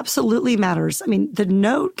 it absolutely matters. I mean, the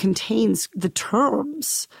note contains the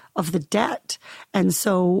terms of the debt. And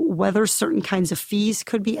so whether certain kinds of fees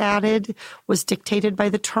could be added was dictated by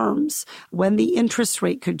the terms. When the interest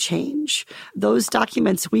rate could change. Those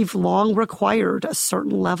documents, we've long required a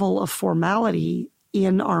certain level of formality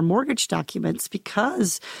in our mortgage documents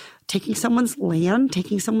because taking someone's land,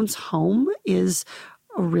 taking someone's home is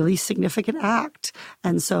a really significant act.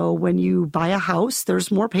 And so when you buy a house, there's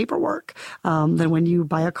more paperwork than when you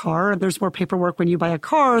buy a car. There's more paperwork when you buy a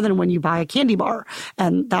car than when you buy a candy bar.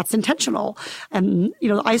 And that's intentional. And, you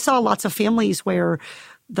know, I saw lots of families where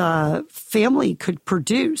the family could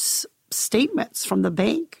produce statements from the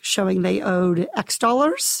bank showing they owed X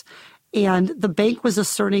dollars. And the bank was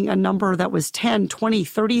asserting a number that was $10,000,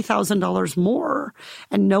 $20,000, $30,000 more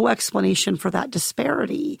and no explanation for that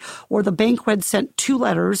disparity. Or the bank had sent 2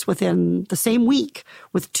 letters within the same week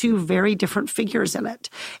with 2 very different figures in it.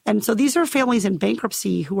 And so these are families in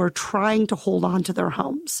bankruptcy who are trying to hold on to their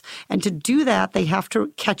homes. And to do that, they have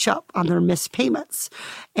to catch up on their missed payments.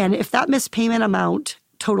 And if that missed payment amount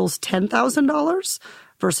totals $10,000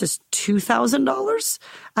 versus $2,000,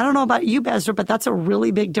 I don't know about you, Bezra, but that's a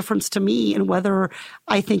really big difference to me in whether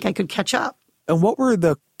I think I could catch up. And what were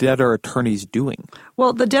the debtor attorneys doing?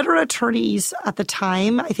 Well, the debtor attorneys at the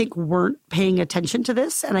time, I think, weren't paying attention to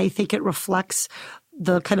this, and I think it reflects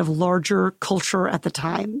the kind of larger culture at the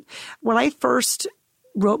time. When I first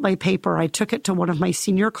wrote my paper, I took it to one of my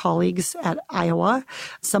senior colleagues at Iowa,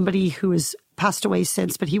 somebody who has passed away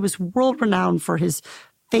since, but he was world-renowned for his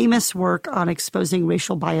famous work on exposing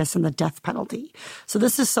racial bias and the death penalty. So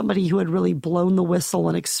this is somebody who had really blown the whistle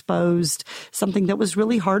and exposed something that was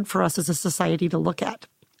really hard for us as a society to look at.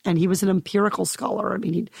 And he was an empirical scholar. I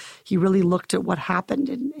mean, he really looked at what happened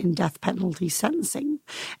in death penalty sentencing.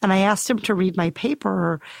 And I asked him to read my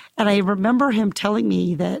paper, and I remember him telling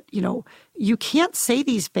me that, you can't say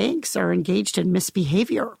these banks are engaged in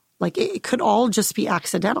misbehavior. Like, it could all just be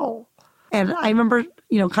accidental. And I remember,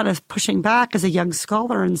 kind of pushing back as a young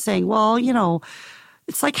scholar and saying, well,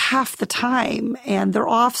 it's like half the time, and they're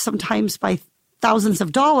off sometimes by thousands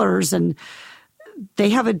of dollars, and they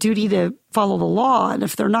have a duty to follow the law. And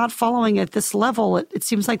if they're not following at this level, it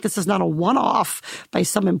seems like this is not a one-off by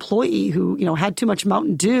some employee who, had too much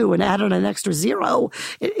Mountain Dew and added an extra zero.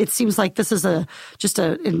 It seems like this is just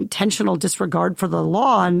an intentional disregard for the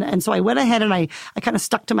law. And so I went ahead and I kind of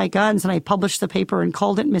stuck to my guns, and I published the paper and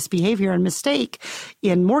called it misbehavior and mistake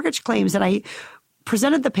in mortgage claims. And I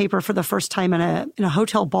presented the paper for the first time in a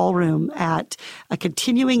hotel ballroom at a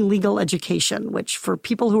continuing legal education, which for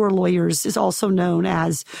people who are lawyers is also known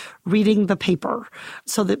as reading the paper.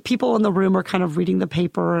 So that people in the room are kind of reading the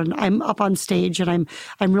paper, and I'm up on stage, and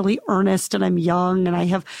I'm really earnest, and I'm young, and I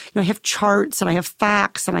have charts, and I have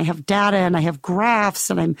facts, and I have data, and I have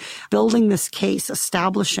graphs, and I'm building this case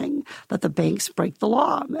establishing that the banks break the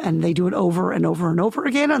law, and they do it over and over and over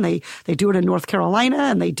again, and they do it in North Carolina,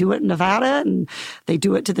 and they do it in Nevada, and they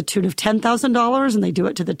do it to the tune of $10,000, and they do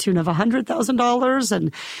it to the tune of $100,000.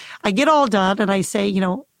 And I get all done, and I say,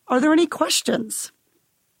 are there any questions?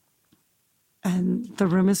 And the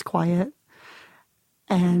room is quiet.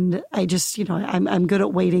 And I just, I'm good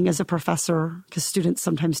at waiting as a professor, because students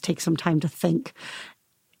sometimes take some time to think.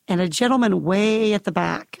 And a gentleman way at the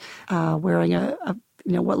back, wearing a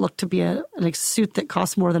what looked to be a suit that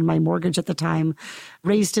cost more than my mortgage at the time,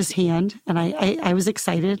 raised his hand, and I was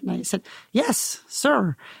excited, and I said, "Yes,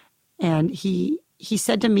 sir." And he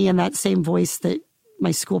said to me in that same voice that my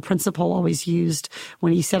school principal always used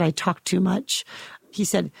when he said I talked too much, he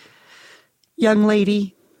said, "Young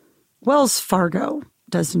lady, Wells Fargo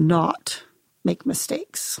does not make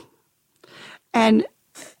mistakes." And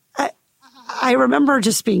I remember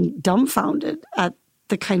just being dumbfounded at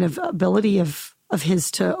the kind of ability of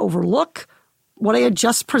his to overlook what I had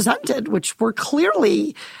just presented, which were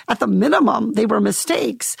clearly, at the minimum, they were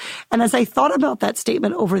mistakes. And as I thought about that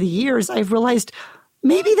statement over the years, I've realized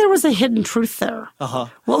maybe there was a hidden truth there.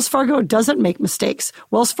 Wells Fargo doesn't make mistakes.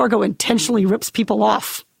 Wells Fargo intentionally rips people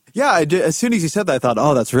off. Yeah, as soon as you said that, I thought,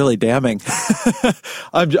 oh, that's really damning.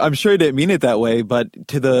 I'm sure he didn't mean it that way, but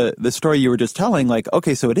to the story you were just telling, like,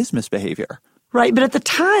 okay, so it is misbehavior. Right. But at the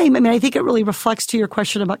time, I think it really reflects to your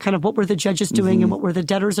question about kind of what were the judges doing and what were the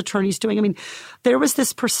debtors' attorneys doing. There was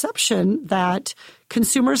this perception that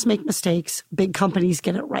consumers make mistakes, big companies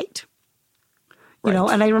get it right. You know,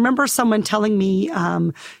 and I remember someone telling me,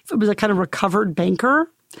 it was a kind of recovered banker.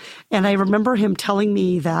 And I remember him telling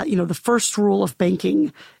me that, the first rule of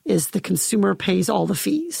banking is the consumer pays all the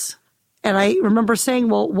fees. And I remember saying,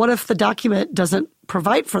 well, what if the document doesn't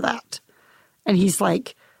provide for that? And he's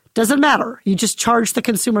like, doesn't matter. You just charge the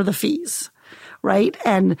consumer the fees, right?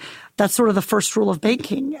 And that's sort of the first rule of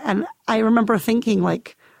banking. And I remember thinking,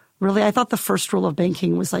 like, really, I thought the first rule of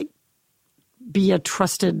banking was like, be a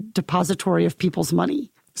trusted depository of people's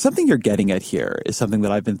money. Something you're getting at here is something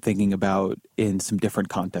that I've been thinking about in some different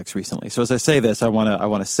contexts recently. So as I say this, I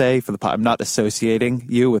want to say for the I'm not associating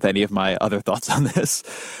you with any of my other thoughts on this.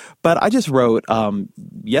 But I just wrote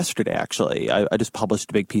yesterday, actually, I just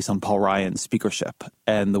published a big piece on Paul Ryan's speakership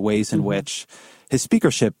and the ways in which his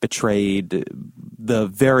speakership betrayed the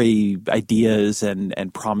very ideas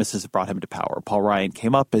and promises that brought him to power. Paul Ryan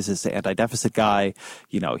came up as this anti-deficit guy.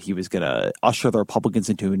 He was going to usher the Republicans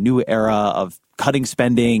into a new era of cutting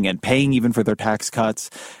spending and paying even for their tax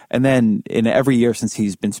cuts. And then in every year since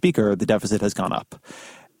he's been speaker, the deficit has gone up.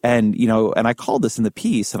 And, and I called this in the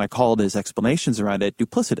piece, and I called his explanations around it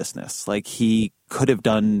duplicitousness. Like, he could have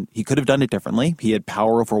done it differently. He had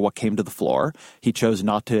power over what came to the floor. He chose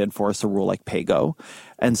not to enforce a rule like pay-go.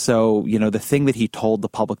 And so, the thing that he told the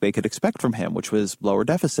public they could expect from him, which was lower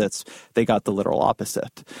deficits, they got the literal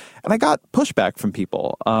opposite. And I got pushback from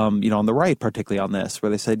people, on the right, particularly on this,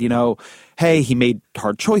 where they said, hey, he made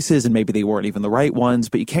hard choices and maybe they weren't even the right ones,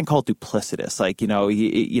 but you can't call it duplicitous. Like,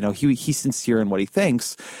 he's sincere in what he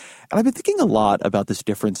thinks. And I've been thinking a lot about this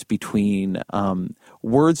difference between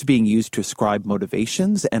words being used to ascribe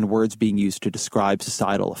motivations and words being used to describe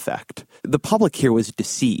societal effect. The public here was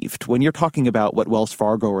deceived. When you're talking about what Wells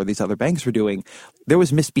Fargo or these other banks were doing, there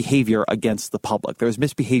was misbehavior against the public. There was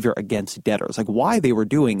misbehavior against debtors, like why they were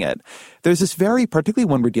doing it. There's this particularly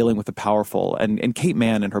when we're dealing with the powerful, and Kate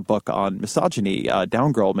Mann in her book on misogyny,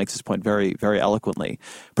 Down Girl, makes this point very, very eloquently.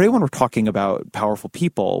 But when we're talking about powerful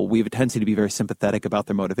people, we have a tendency to be very sympathetic about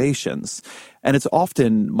their motivations. And it's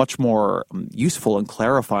often much more useful and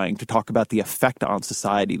clarifying to talk about the effect on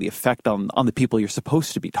society, the effect on the people you're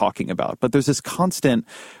supposed to be talking about. But there's this constant,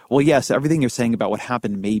 well, yes, everything you're saying about what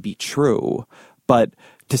happened may be true, but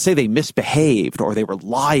to say they misbehaved or they were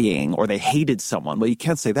lying or they hated someone, well, you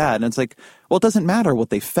can't say that. And it's like, well, it doesn't matter what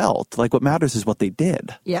they felt. Like what matters is what they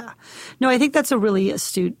did. Yeah. No, I think that's a really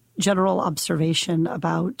astute general observation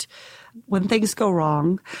about when things go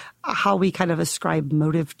wrong, how we kind of ascribe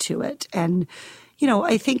motive to it. And,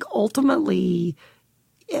 I think ultimately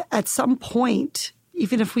at some point,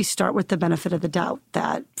 even if we start with the benefit of the doubt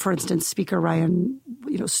that, for instance, Speaker Ryan,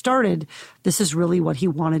 started, this is really what he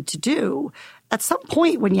wanted to do. At some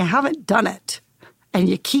point when you haven't done it and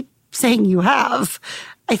you keep saying you have,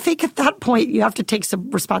 I think at that point you have to take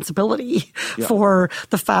some responsibility for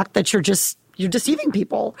the fact that you're deceiving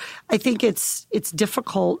people. I think it's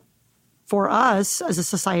difficult for us as a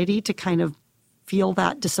society to kind of feel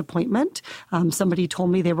that disappointment. Somebody told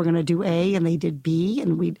me they were going to do A and they did B,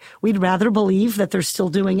 and we'd rather believe that they're still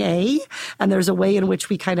doing A, and there's a way in which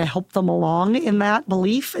we kind of help them along in that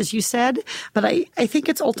belief, as you said. But I think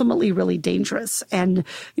it's ultimately really dangerous. And,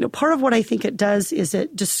 part of what I think it does is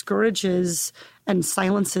it discourages and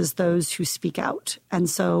silences those who speak out. And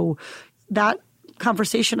so that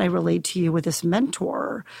conversation I relayed to you with this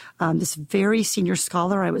mentor, this very senior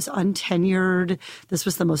scholar. I was untenured. This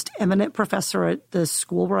was the most eminent professor at the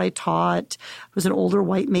school where I taught. I was an older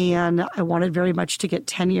white man. I wanted very much to get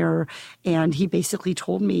tenure. And he basically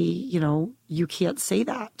told me, you can't say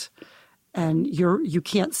that. And you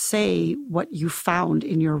can't say what you found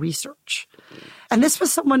in your research. And this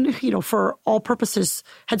was someone who, for all purposes,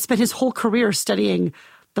 had spent his whole career studying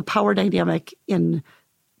the power dynamic in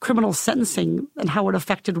criminal sentencing and how it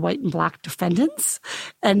affected white and black defendants.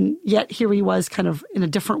 And yet here he was kind of in a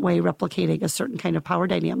different way replicating a certain kind of power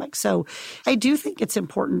dynamic. So I do think it's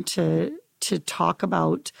important to talk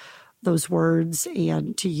about those words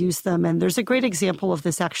and to use them. And there's a great example of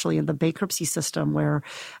this actually in the bankruptcy system, where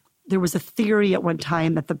there was a theory at one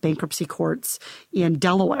time that the bankruptcy courts in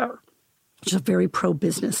Delaware, which is a very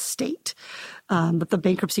pro-business state, but the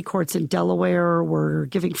bankruptcy courts in Delaware were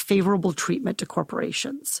giving favorable treatment to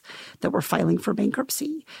corporations that were filing for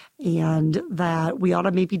bankruptcy, and that we ought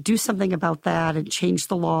to maybe do something about that and change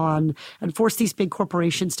the law and force these big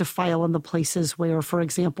corporations to file in the places where, for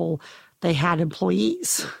example, they had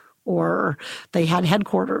employees or they had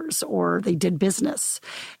headquarters or they did business.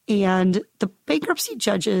 And the bankruptcy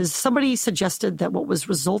judges, somebody suggested that what was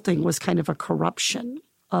resulting was kind of a corruption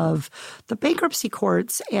of the bankruptcy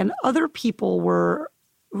courts, and other people were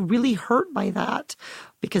really hurt by that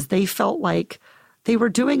because they felt like they were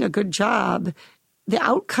doing a good job. The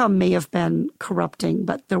outcome may have been corrupting,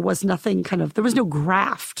 but there was nothing there was no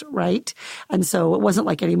graft, right? And so it wasn't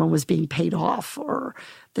like anyone was being paid off, or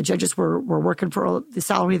the judges were working for the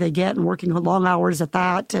salary they get and working long hours at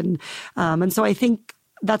that. And so I think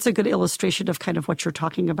that's a good illustration of kind of what you're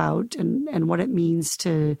talking about and what it means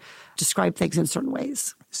to describe things in certain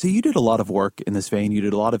ways. So you did a lot of work in this vein. You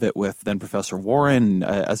did a lot of it with then Professor Warren.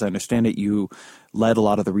 As I understand it, you led a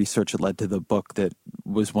lot of the research that led to the book that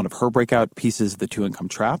was one of her breakout pieces, The Two-Income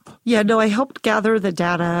Trap. Yeah, no, I helped gather the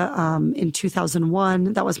data in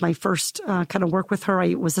 2001. That was my first kind of work with her.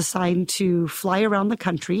 I was assigned to fly around the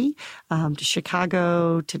country, to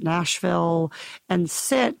Chicago, to Nashville, and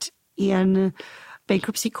sit in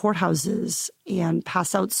bankruptcy courthouses and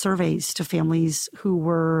pass out surveys to families who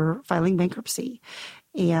were filing bankruptcy.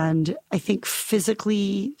 And I think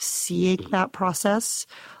physically seeing that process,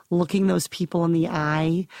 looking those people in the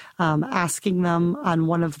eye, asking them on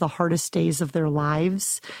one of the hardest days of their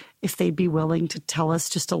lives if they'd be willing to tell us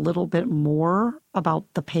just a little bit more about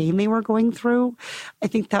the pain they were going through. I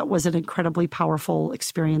think that was an incredibly powerful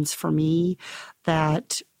experience for me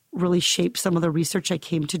that really shaped some of the research I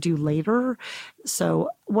came to do later. So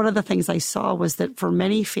one of the things I saw was that for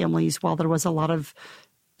many families, while there was a lot of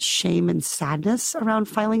shame and sadness around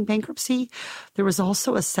filing bankruptcy, there was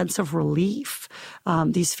also a sense of relief.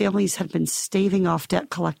 These families had been staving off debt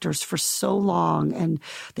collectors for so long, and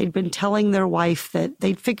they'd been telling their wife that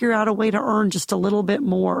they'd figure out a way to earn just a little bit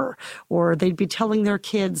more, or they'd be telling their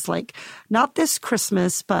kids, like, not this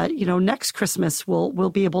Christmas, but next Christmas we'll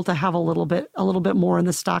be able to have a little bit more in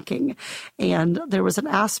the stocking. And there was an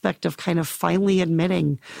aspect of kind of finally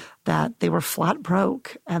admitting that they were flat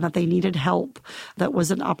broke and that they needed help. That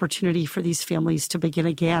was an opportunity for these families to begin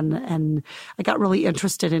again. And I got really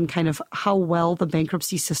interested in kind of how well the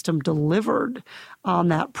bankruptcy system delivered on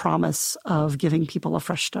that promise of giving people a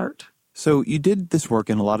fresh start. So you did this work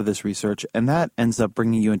and a lot of this research, and that ends up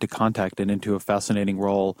bringing you into contact and into a fascinating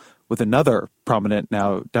role with another prominent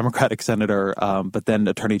now Democratic senator, but then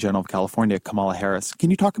Attorney General of California, Kamala Harris.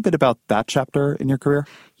 Can you talk a bit about that chapter in your career?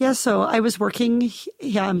 Yeah, so I was working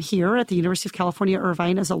here at the University of California,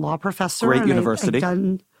 Irvine as a law professor. Great university.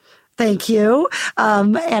 Thank you.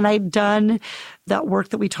 And I'd done that work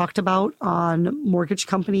that we talked about on mortgage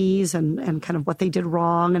companies and kind of what they did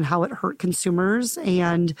wrong and how it hurt consumers.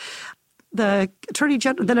 And the Attorney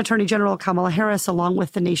General Kamala Harris, along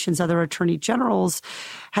with the nation's other attorney generals,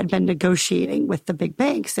 had been negotiating with the big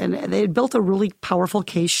banks. And they had built a really powerful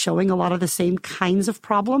case showing a lot of the same kinds of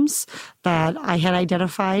problems that I had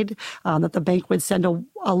identified, that the bank would send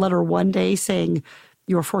a letter one day saying,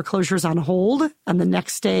 your foreclosure's on hold. And the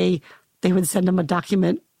next day, they would send them a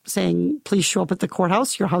document saying, please show up at the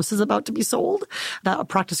courthouse. Your house is about to be sold. A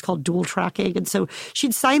practice called dual tracking. And so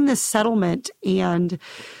she'd signed this settlement, and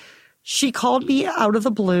she called me out of the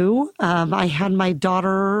blue. I had my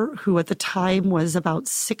daughter, who at the time was about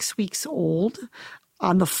 6 weeks old,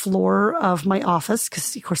 on the floor of my office,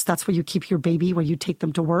 because, of course, that's where you keep your baby when you take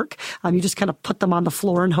them to work. You just kind of put them on the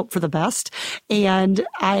floor and hope for the best. And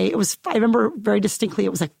I remember very distinctly, it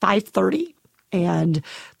was like 5:30. And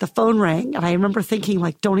the phone rang, and I remember thinking,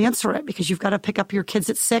 like, don't answer it because you've got to pick up your kids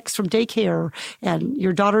at 6 from daycare, and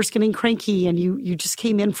your daughter's getting cranky, and you just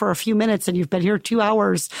came in for a few minutes, and you've been here 2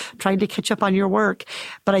 hours trying to catch up on your work.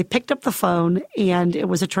 But I picked up the phone, and it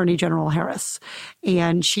was Attorney General Harris,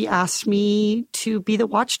 and she asked me to be the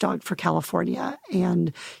watchdog for California.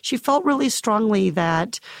 And she felt really strongly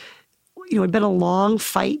that, it'd been a long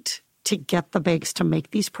fight to get the banks to make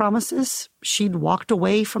these promises. She'd walked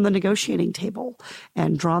away from the negotiating table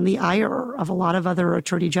and drawn the ire of a lot of other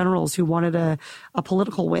attorney generals who wanted a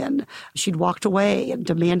political win. She'd walked away and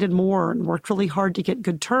demanded more and worked really hard to get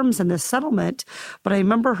good terms in this settlement. But I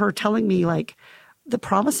remember her telling me, like, the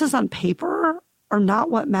promises on paper are not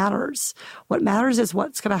what matters. What matters is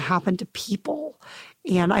what's going to happen to people.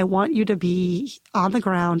 And I want you to be on the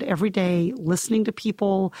ground every day, listening to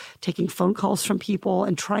people, taking phone calls from people,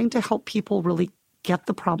 and trying to help people really get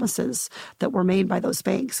the promises that were made by those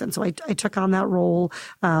banks. And so I took on that role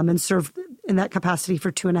and served in that capacity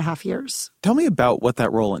for 2.5 years. Tell me about what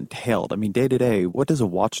that role entailed. I mean, day to day, what does a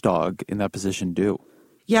watchdog in that position do?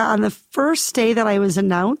 Yeah, on the first day that I was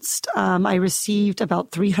announced, I received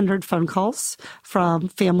about 300 phone calls from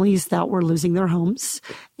families that were losing their homes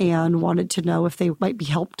and wanted to know if they might be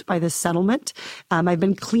helped by this settlement. I've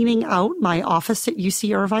been cleaning out my office at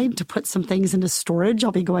UC Irvine to put some things into storage.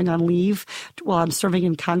 I'll be going on leave while I'm serving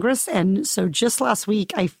in Congress. And so just last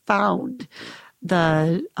week, I found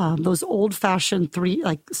those old-fashioned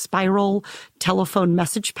spiral telephone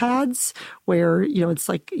message pads where, it's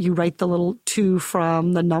like you write the little to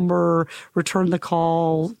from the number, return the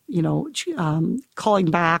call, calling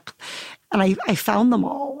back. And I found them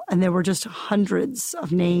all, and there were just hundreds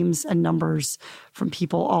of names and numbers from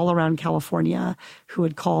people all around California who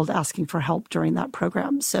had called asking for help during that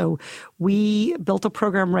program. So we built a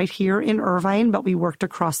program right here in Irvine, but we worked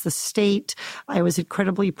across the state. I was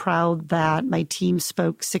incredibly proud that my team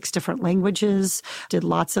spoke 6 different languages, did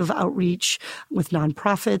lots of outreach with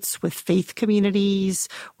nonprofits, with faith communities,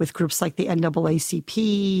 with groups like the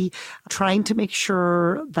NAACP, trying to make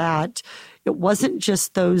sure that it wasn't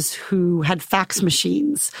just those who had fax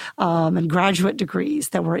machines and graduate degrees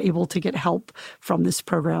that were able to get help from this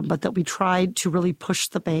program, but that we tried to really push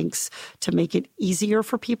the banks to make it easier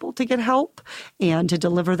for people to get help and to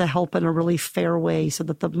deliver the help in a really fair way so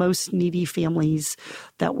that the most needy families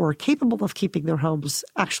that were capable of keeping their homes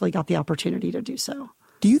actually got the opportunity to do so.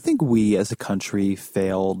 Do you think we as a country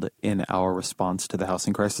failed in our response to the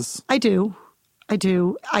housing crisis? I do.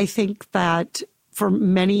 I think that for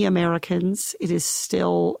many Americans, it is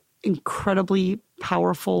still incredibly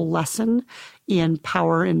powerful lesson in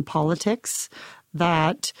power in politics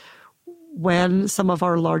that when some of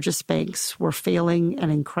our largest banks were failing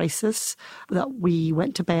and in crisis, that we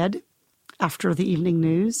went to bed after the evening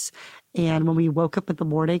news. And when we woke up in the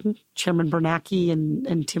morning, Chairman Bernanke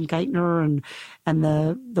and Tim Geithner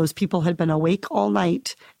and those people had been awake all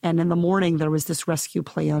night. And in the morning, there was this rescue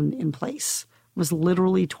plan in place. It was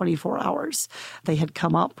literally 24 hours. They had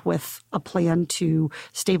come up with a plan to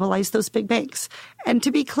stabilize those big banks. And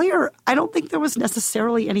to be clear, I don't think there was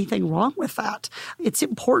necessarily anything wrong with that. It's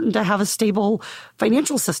important to have a stable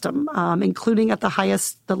financial system, including at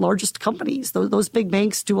the largest companies. Those big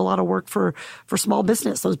banks do a lot of work for small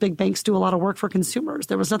business. Those big banks do a lot of work for consumers.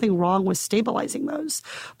 There was nothing wrong with stabilizing those.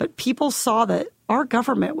 But people saw that our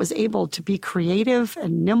government was able to be creative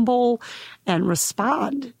and nimble and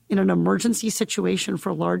respond in an emergency situation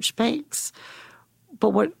for large banks. But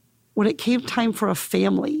when it came time for a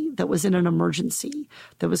family that was in an emergency,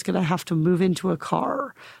 that was going to have to move into a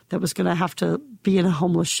car, that was going to have to be in a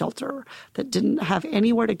homeless shelter, that didn't have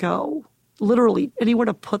anywhere to go, literally anywhere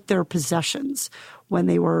to put their possessions when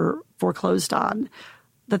they were foreclosed on,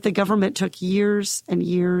 that the government took years and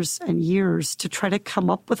years and years to try to come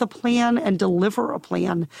up with a plan and deliver a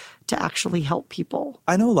plan to actually help people.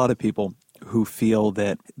 I know a lot of people who feel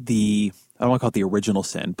that I don't want to call it the original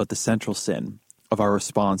sin, but the central sin of our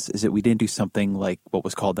response is that we didn't do something like what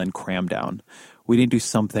was called then cram down. We didn't do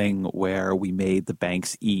something where we made the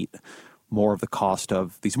banks eat more of the cost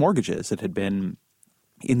of these mortgages that had been,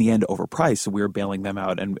 in the end, overpriced. So we were bailing them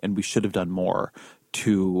out, and we should have done more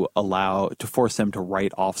to force them to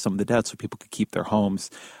write off some of the debt so people could keep their homes.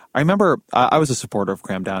 I remember I was a supporter of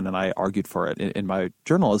cram down and I argued for it in my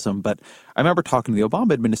journalism, but I remember talking to the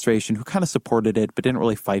Obama administration who kind of supported it but didn't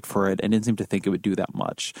really fight for it and didn't seem to think it would do that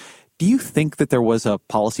much. Do you think that there was a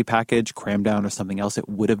policy package, cram down or something else, that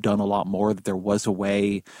would have done a lot more, that there was a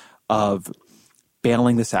way of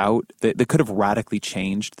bailing this out that could have radically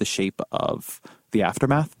changed the shape of the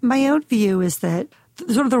aftermath? My own view is that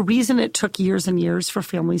sort of the reason it took years and years for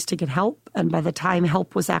families to get help, and by the time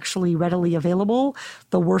help was actually readily available,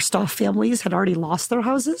 the worst off families had already lost their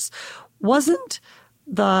houses, wasn't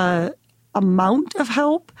the amount of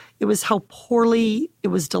help, it was how poorly it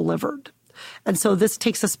was delivered. And so this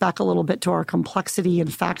takes us back a little bit to our complexity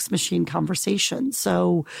and fax machine conversation.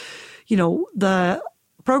 So, the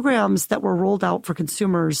programs that were rolled out for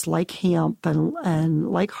consumers like HAMP and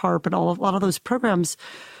like HARP and a lot of those programs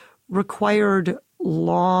required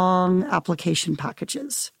long application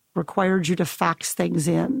packages, required you to fax things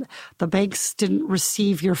in. The banks didn't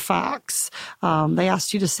receive your fax. They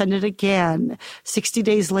asked you to send it again. 60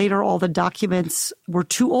 days later, all the documents were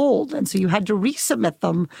too old, and so you had to resubmit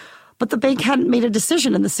them. But the bank hadn't made a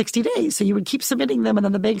decision in the 60 days. So you would keep submitting them, and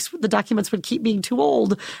then the documents would keep being too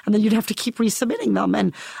old, and then you'd have to keep resubmitting them.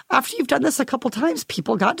 And after you've done this a couple times,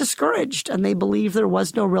 people got discouraged, and they believed there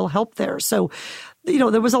was no real help there. So,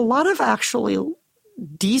 there was a lot of actually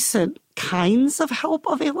decent kinds of help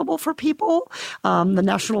available for people. The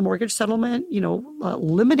National Mortgage Settlement,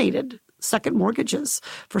 eliminated second mortgages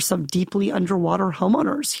for some deeply underwater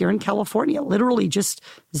homeowners here in California, literally just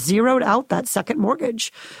zeroed out that second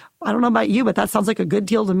mortgage. I don't know about you, but that sounds like a good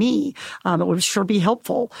deal to me. It would sure be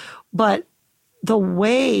helpful. But the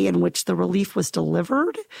way in which the relief was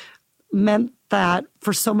delivered meant that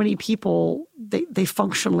for so many people, they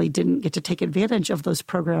functionally didn't get to take advantage of those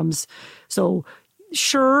programs. So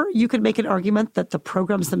sure, you could make an argument that the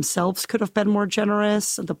programs themselves could have been more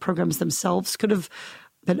generous, and the programs themselves could have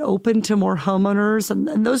been open to more homeowners,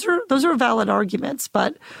 and those are valid arguments.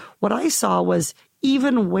 But what I saw was,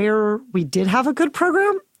 even where we did have a good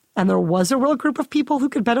program and there was a real group of people who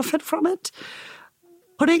could benefit from it,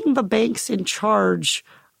 putting the banks in charge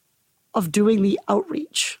of doing the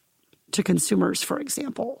outreach to consumers, for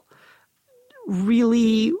example,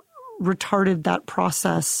 really retarded that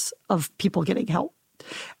process of people getting help.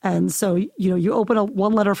 And so, you open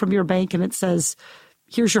one letter from your bank and it says,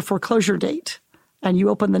 here's your foreclosure date. And you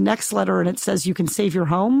open the next letter and it says you can save your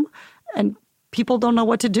home, and people don't know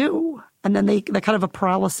what to do. And then the kind of a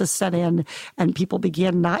paralysis set in, and people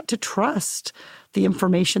began not to trust the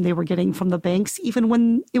information they were getting from the banks, even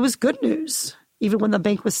when it was good news. Even when the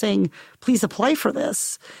bank was saying, please apply for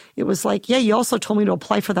this, it was like, yeah, you also told me to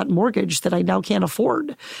apply for that mortgage that I now can't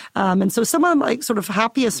afford. And so some of my sort of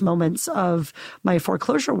happiest moments of my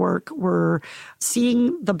foreclosure work were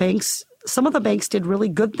seeing the banks. Some of the banks did really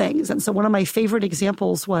good things. And so one of my favorite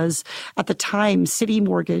examples was, at the time, Citi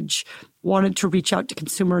Mortgage wanted to reach out to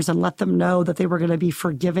consumers and let them know that they were going to be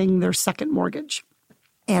forgiving their second mortgage.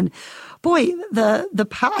 And boy,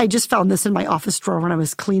 I just found this in my office drawer when I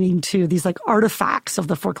was cleaning too, these like artifacts of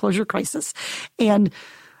the foreclosure crisis. And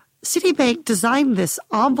Citibank designed this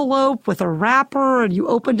envelope with a wrapper, and you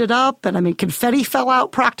opened it up, and confetti fell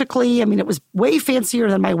out practically. It was way fancier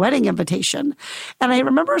than my wedding invitation. And I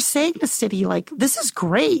remember saying to Citi, this is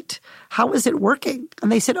great. How is it working?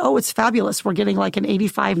 And they said, oh, it's fabulous. We're getting an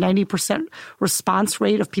 85, 90% response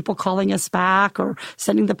rate of people calling us back or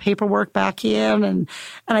sending the paperwork back in. And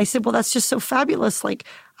I said, well, that's just so fabulous.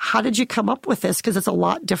 How did you come up with this? Because it's a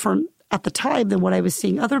lot different at the time than what I was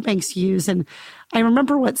seeing other banks use. And I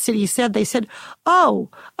remember what Citi said. They said,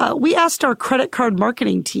 we asked our credit card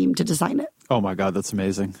marketing team to design it. Oh my God, that's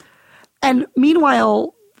amazing. And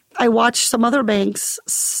meanwhile, I watched some other banks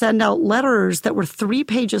send out letters that were 3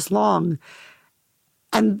 pages long.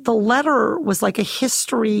 And the letter was like a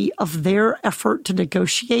history of their effort to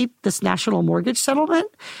negotiate this national mortgage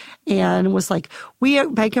settlement. And was like, we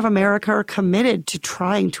at Bank of America are committed to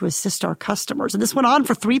trying to assist our customers. And this went on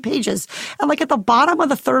for 3 pages. And at the bottom of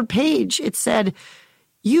the 3rd page, it said,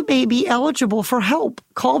 you may be eligible for help.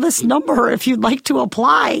 Call this number if you'd like to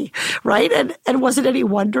apply, right? And was it any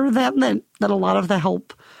wonder then that a lot of the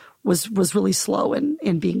help was really slow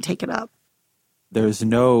in being taken up? There's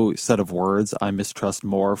no set of words I mistrust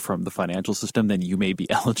more from the financial system than you may be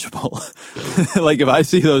eligible. If I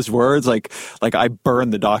see those words, I burn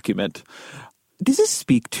the document. Does this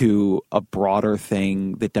speak to a broader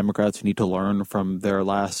thing that Democrats need to learn from their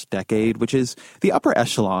last decade, which is the upper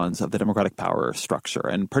echelons of the Democratic power structure,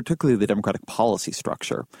 and particularly the Democratic policy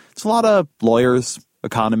structure? It's a lot of lawyers,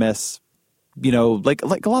 economists, a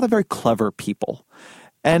lot of very clever people.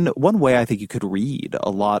 And one way I think you could read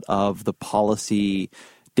a lot of the policy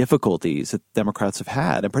difficulties that Democrats have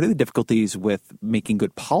had, and particularly difficulties with making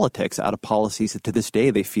good politics out of policies that to this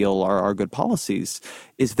day they feel are good policies,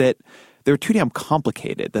 is that they're too damn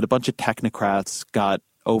complicated, that a bunch of technocrats got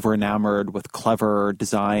over-enamored with clever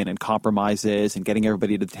design and compromises and getting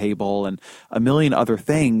everybody to the table and a million other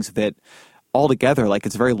things that altogether,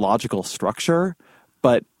 it's a very logical structure,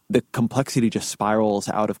 but the complexity just spirals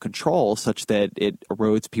out of control such that it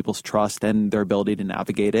erodes people's trust and their ability to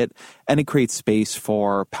navigate it. And it creates space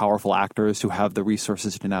for powerful actors who have the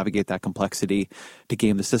resources to navigate that complexity to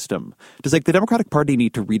game the system. Does the Democratic Party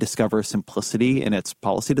need to rediscover simplicity in its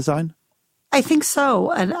policy design? I think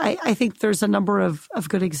so. And I think there's a number of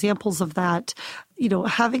good examples of that.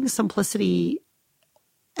 Having simplicity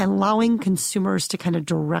and allowing consumers to kind of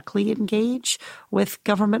directly engage with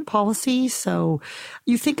government policy. So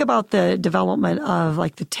you think about the development of the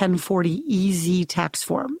 1040 EZ tax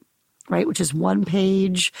form, right, which is 1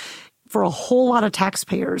 page. For a whole lot of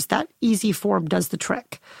taxpayers, that easy form does the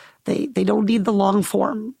trick. They don't need the long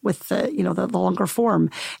form with the longer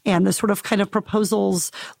form. And the sort of kind of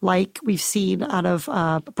proposals like we've seen out of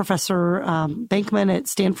Professor Bankman at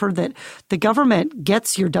Stanford, that the government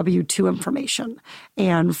gets your W-2 information.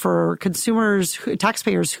 And for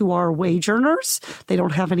taxpayers who are wage earners, they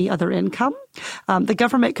don't have any other income, the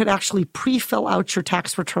government could actually pre-fill out your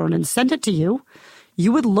tax return and send it to you.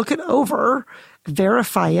 You would look it over,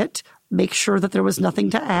 verify it, make sure that there was nothing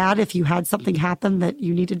to add. If you had something happen that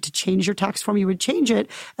you needed to change your tax form, you would change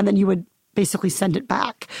it, and then you would basically send it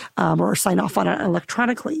back or sign off on it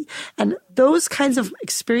electronically. And those kinds of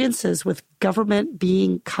experiences with government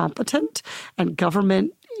being competent and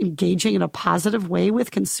government engaging in a positive way with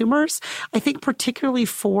consumers, I think particularly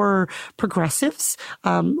for progressives,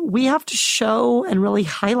 we have to show and really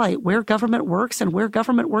highlight where government works and where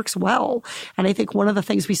government works well. And I think one of the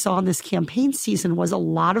things we saw in this campaign season was a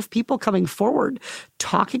lot of people coming forward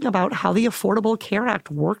talking about how the Affordable Care Act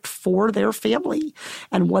worked for their family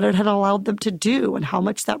and what it had allowed them to do and how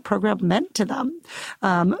much that program meant to them.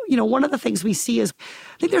 One of the things we see is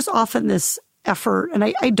I think there's often this effort, and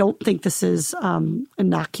I don't think this is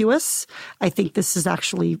innocuous. I think this is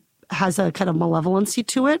actually has a kind of malevolency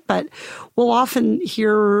to it, but we'll often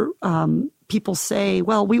hear people say,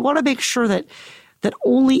 well, we want to make sure that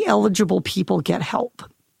only eligible people get help.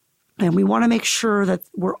 And we want to make sure that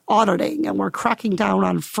we're auditing and we're cracking down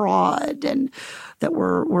on fraud and that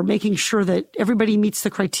we're making sure that everybody meets the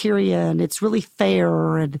criteria and it's really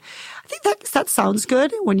fair. And I think that sounds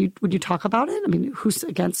good when you talk about it. I mean, who's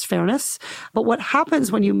against fairness? But what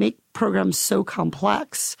happens when you make programs so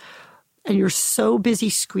complex and you're so busy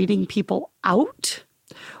screening people out,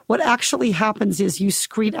 what actually happens is you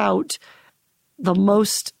screen out the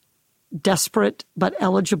most desperate but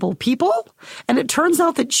eligible people. And it turns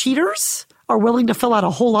out that cheaters are willing to fill out a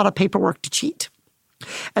whole lot of paperwork to cheat.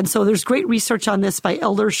 And so there's great research on this by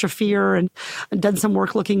Elder Shafir and done some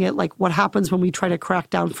work looking at what happens when we try to crack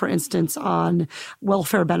down, for instance, on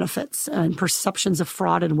welfare benefits and perceptions of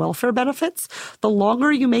fraud in welfare benefits. The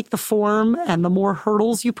longer you make the form and the more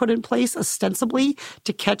hurdles you put in place ostensibly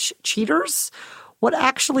to catch cheaters, what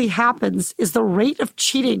actually happens is the rate of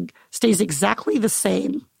cheating stays exactly the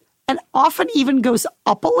same and often even goes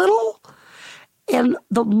up a little. And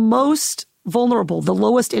the most vulnerable, the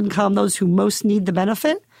lowest income, those who most need the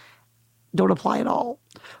benefit, don't apply at all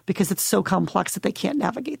because it's so complex that they can't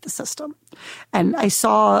navigate the system. And I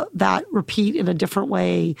saw that repeat in a different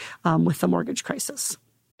way with the mortgage crisis.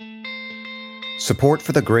 Support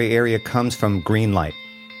for the gray area comes from Greenlight.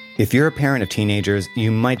 If you're a parent of teenagers,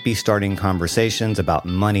 you might be starting conversations about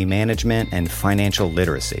money management and financial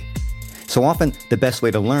literacy. So often, the best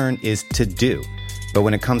way to learn is to do. But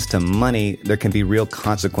when it comes to money, there can be real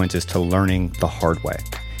consequences to learning the hard way.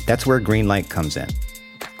 That's where Greenlight comes in.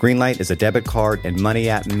 Greenlight is a debit card and money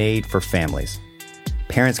app made for families.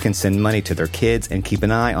 Parents can send money to their kids and keep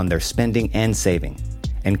an eye on their spending and saving.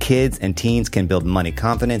 And kids and teens can build money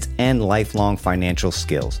confidence and lifelong financial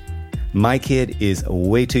skills. My kid is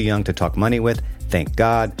way too young to talk money with, thank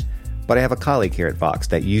God. But I have a colleague here at Vox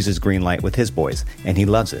that uses Greenlight with his boys, and he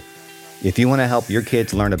loves it. If you want to help your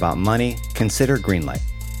kids learn about money, consider Greenlight.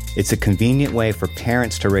 It's a convenient way for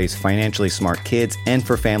parents to raise financially smart kids and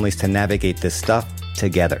for families to navigate this stuff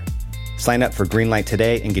together. Sign up for Greenlight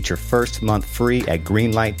today and get your first month free at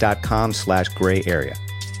greenlight.com/gray area.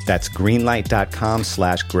 That's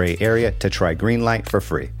greenlight.com/gray area to try Greenlight for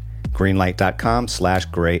free.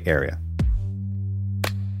 Greenlight.com/gray area.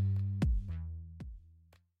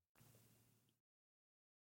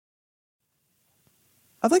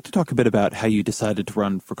 I'd like to talk a bit about how you decided to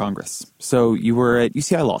run for Congress. So you were at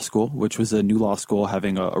UCI Law School, which was a new law school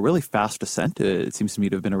having a really fast ascent. It seems to me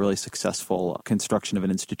to have been a really successful construction of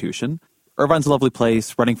an institution. Irvine's a lovely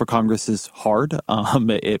place. Running for Congress is hard.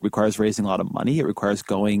 It requires raising a lot of money. It requires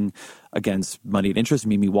going against moneyed interests.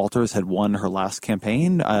 Mimi Walters had won her last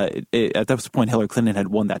campaign. At this point, Hillary Clinton had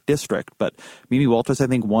won that district. But Mimi Walters, I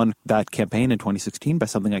think, won that campaign in 2016 by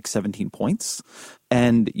something like 17 points.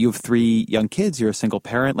 And you have 3 young kids. You're a single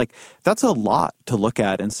parent. Like, that's a lot to look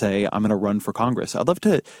at and say, I'm going to run for Congress. I'd love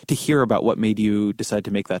to hear about what made you decide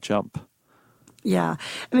to make that jump. Yeah.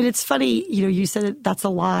 I mean, it's funny, you said that's a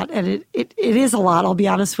lot, and it is a lot, I'll be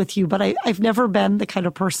honest with you, but I've never been the kind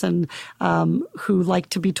of person who liked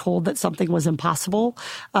to be told that something was impossible.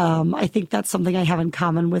 I think that's something I have in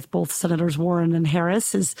common with both Senators Warren and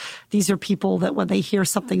Harris, is these are people that when they hear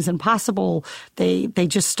something's impossible, they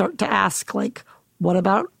just start to ask, like, what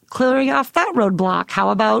about clearing off that roadblock? How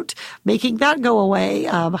about making that go away?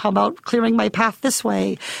 How about clearing my path this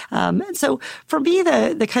way? And so for me,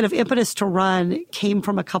 the kind of impetus to run came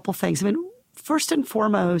from a couple things. I mean, first and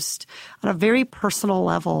foremost, on a very personal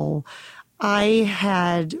level, I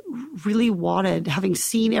had really wanted, having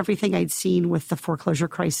seen everything I'd seen with the foreclosure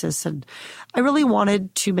crisis, and I really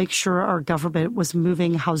wanted to make sure our government was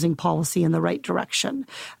moving housing policy in the right direction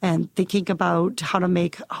and thinking about how to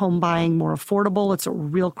make home buying more affordable. It's a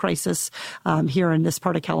real crisis here in this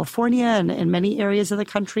part of California and in many areas of the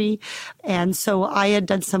country. And so I had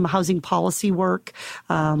done some housing policy work,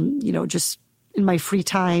 just in my free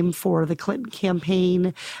time for the Clinton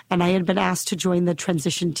campaign, and I had been asked to join the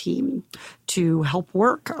transition team to help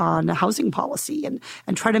work on housing policy and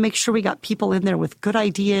try to make sure we got people in there with good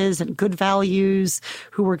ideas and good values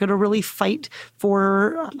who were going to really fight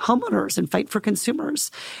for homeowners and fight for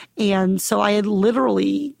consumers. And so I had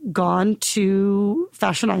literally gone to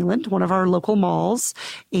Fashion Island, one of our local malls,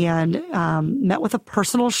 and met with a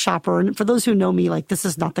personal shopper. And for those who know me, like, this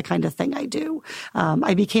is not the kind of thing I do.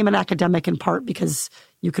 I became an academic in part because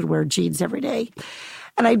you could wear jeans every day.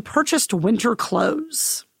 And I'd purchased winter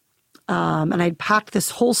clothes. And I'd packed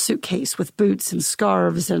this whole suitcase with boots and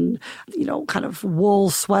scarves and, kind of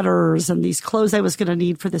wool sweaters and these clothes I was going to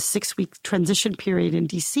need for the 6-week transition period in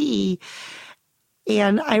D.C.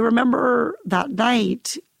 And I remember that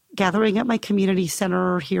night gathering at my community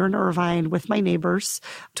center here in Irvine with my neighbors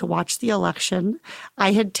to watch the election.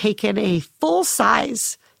 I had taken a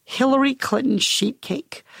full-size Hillary Clinton sheet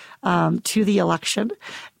cake to the election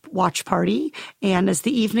watch party. And as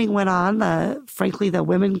the evening went on, frankly, the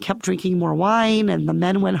women kept drinking more wine and the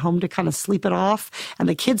men went home to kind of sleep it off. And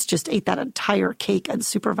the kids just ate that entire cake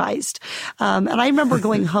unsupervised. And I remember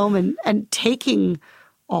going home and taking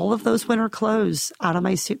all of those winter clothes out of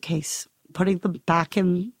my suitcase, putting them back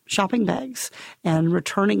in shopping bags and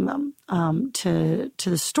returning them to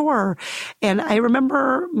the store. And I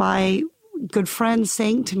remember my good friend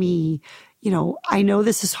saying to me, I know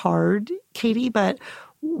this is hard, Katie, but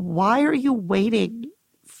why are you waiting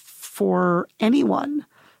for anyone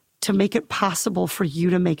to make it possible for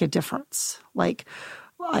you to make a difference? Like,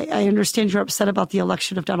 I understand you're upset about the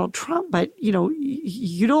election of Donald Trump, but, you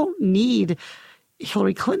don't need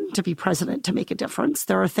Hillary Clinton to be president to make a difference.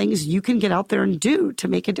 There are things you can get out there and do to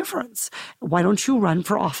make a difference. Why don't you run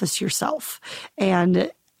for office yourself?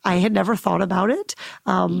 And I had never thought about it,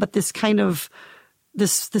 but this kind of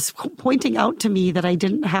this pointing out to me that I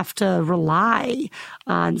didn't have to rely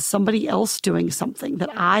on somebody else doing something, that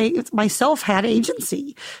I myself had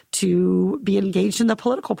agency to be engaged in the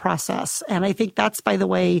political process. And I think that's, by the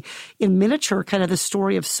way, in miniature, kind of the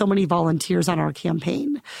story of so many volunteers on our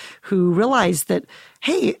campaign who realized that,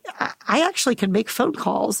 hey, I actually can make phone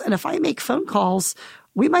calls. And if I make phone calls,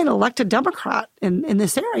 we might elect a Democrat in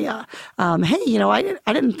this area. Hey, I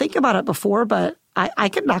didn't think about it before, but I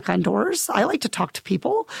can knock on doors. I like to talk to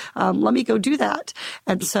people. Let me go do that.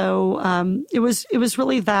 And so it was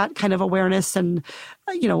really that kind of awareness, and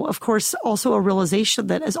of course, also a realization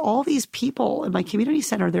that as all these people in my community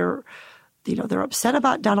center, they're upset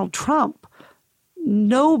about Donald Trump.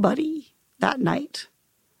 Nobody that night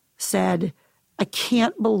said, "I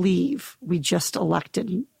can't believe we just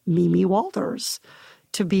elected Mimi Walters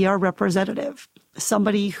to be our representative,"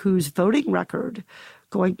 somebody whose voting record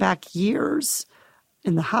going back years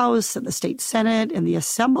in the House and the state Senate and the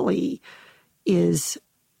Assembly is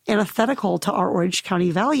antithetical to our Orange County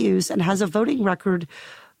values and has a voting record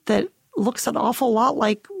that looks an awful lot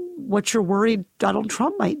like what you're worried Donald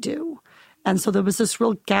Trump might do. And so there was this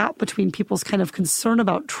real gap between people's kind of concern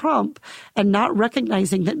about Trump and not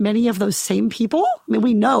recognizing that many of those same people,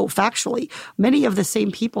 we know factually, many of the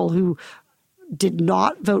same people who did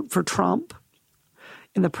not vote for Trump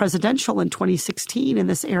in the presidential in 2016 in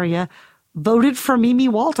this area voted for Mimi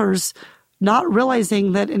Walters, not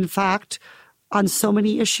realizing that, in fact, on so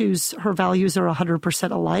many issues, her values are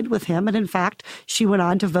 100% aligned with him. And in fact, she went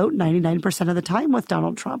on to vote 99% of the time with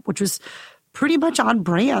Donald Trump, which was pretty much on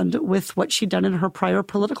brand with what she'd done in her prior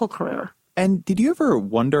political career. And did you ever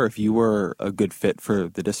wonder if you were a good fit for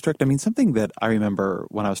the district? Something that I remember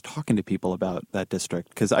when I was talking to people about that district,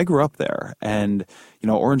 because I grew up there, and,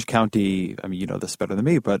 Orange County, you know this better than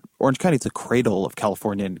me, but Orange County is a cradle of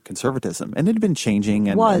Californian conservatism, and it had been changing.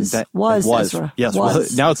 Was. Yes, well,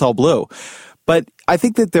 now it's all blue. But I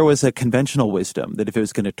think that there was a conventional wisdom that if it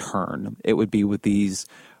was going to turn, it would be with these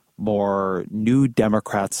more new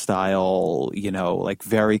Democrat style, like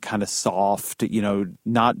very kind of soft,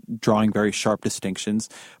 not drawing very sharp distinctions.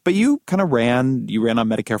 But you kind of ran on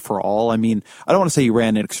Medicare for all. I don't want to say you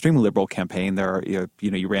ran an extremely liberal campaign.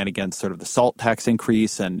 You ran against sort of the SALT tax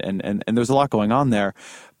increase and there's a lot going on there.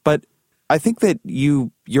 But I think that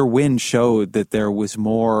your win showed that there was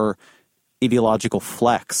more ideological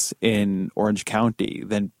flex in Orange County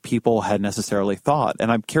than people had necessarily thought.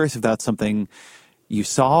 And I'm curious if that's something you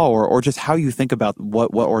saw, or just how you think about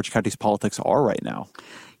what Orange County's politics are right now.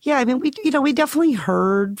 Yeah, we definitely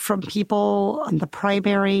heard from people on the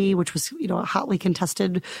primary, which was, a hotly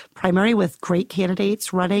contested primary with great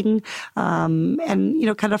candidates running, and,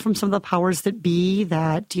 kind of from some of the powers that be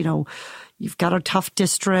that, you've got a tough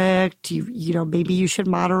district, maybe you should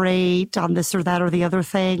moderate on this or that or the other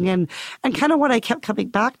thing. And kind of what I kept coming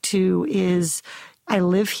back to is, I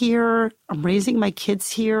live here. I'm raising my kids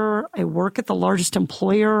here. I work at the largest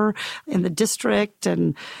employer in the district,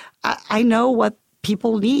 and I know what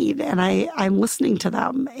people need, and I'm listening to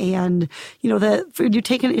them. And, when you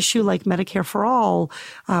take an issue like Medicare for All,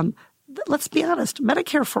 let's be honest,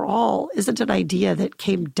 Medicare for All isn't an idea that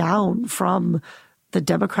came down from the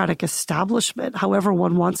Democratic establishment, however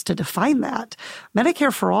one wants to define that.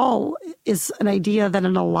 Medicare for All is an idea that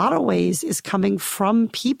in a lot of ways is coming from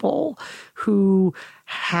people who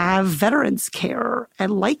have veterans care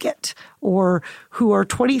and like it, or who are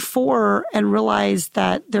 24 and realize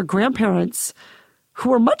that their grandparents,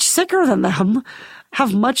 who are much sicker than them,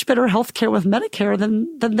 have much better health care with Medicare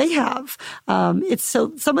than they have.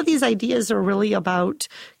 So some of these ideas are really about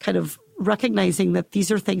kind of recognizing that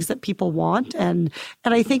these are things that people want. And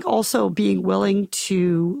I think also being willing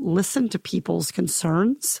to listen to people's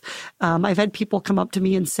concerns. I've had people come up to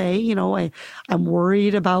me and say, I'm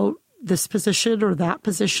worried about this position or that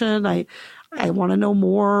position. I want to know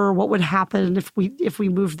more. What would happen if we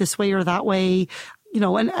moved this way or that way?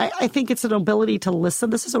 And I think it's an ability to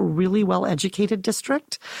listen. This is a really well-educated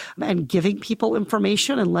district, and giving people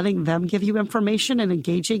information and letting them give you information and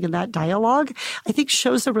engaging in that dialogue, I think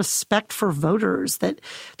shows a respect for voters that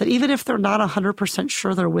even if they're not 100%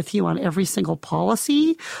 sure they're with you on every single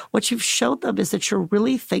policy, what you've showed them is that you're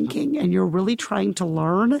really thinking and you're really trying to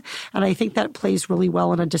learn. And I think that plays really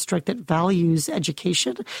well in a district that values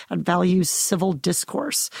education and values civil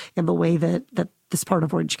discourse in the way that this part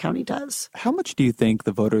of Orange County does. How much do you think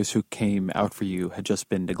the voters who came out for you had just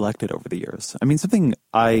been neglected over the years? Something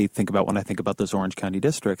I think about when I think about those Orange County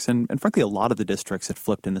districts, and frankly, a lot of the districts that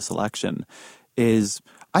flipped in this election, is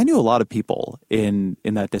I knew a lot of people in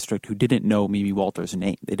that district who didn't know Mimi Walters'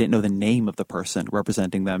 name. They didn't know the name of the person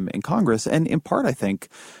representing them in Congress. And in part, I think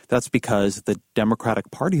that's because the Democratic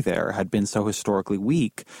Party there had been so historically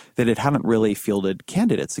weak that it hadn't really fielded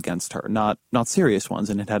candidates against her, not serious ones,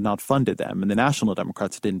 and it had not funded them. And the National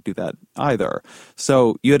Democrats didn't do that either.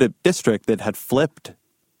 So you had a district that had flipped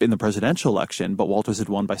in the presidential election, but Walters had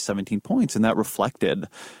won by 17 points. And that reflected,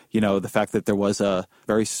 the fact that there was a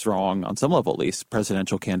very strong, on some level at least,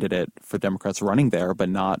 presidential candidate for Democrats running there, but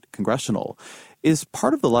not congressional. Is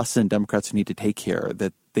part of the lesson Democrats need to take here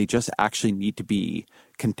that they just actually need to be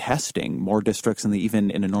contesting more districts than they even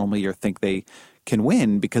in a normal year think they can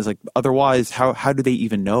win, because otherwise how do they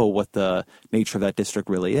even know what the nature of that district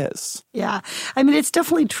really is? Yeah. I mean, it's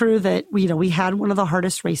definitely true that, we had one of the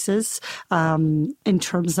hardest races in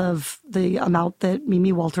terms of the amount that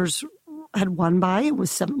Mimi Walters had won by. It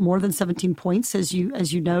was more than 17 points, as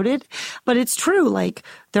you noted. But it's true,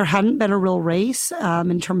 there hadn't been a real race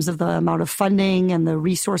in terms of the amount of funding and the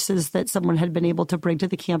resources that someone had been able to bring to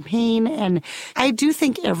the campaign. And I do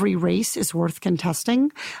think every race is worth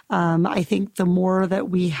contesting. I think the more that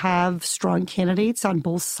we have strong candidates on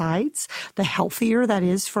both sides, the healthier that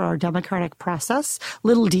is for our democratic process.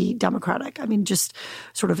 Little d democratic. I mean, just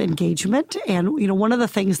sort of engagement. And, one of the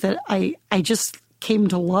things that I just came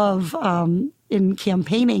to love in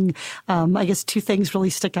campaigning, I guess two things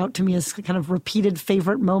really stick out to me as kind of repeated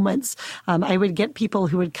favorite moments. I would get people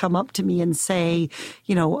who would come up to me and say,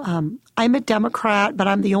 I'm a Democrat, but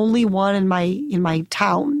I'm the only one in my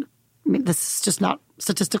town. I mean, this is just not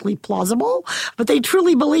statistically plausible, but they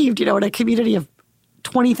truly believed, in a community of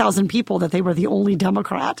 20,000 people that they were the only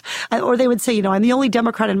Democrat. Or they would say, I'm the only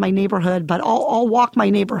Democrat in my neighborhood, but I'll walk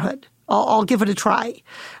my neighborhood. I'll give it a try.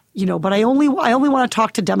 But I only want to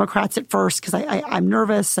talk to Democrats at first because I'm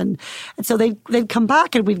nervous. And so they'd come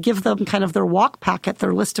back and we'd give them kind of their walk packet,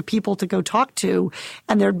 their list of people to go talk to.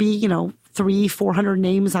 And there'd be, 300-400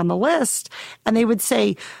 names on the list. And they would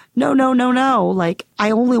say, no.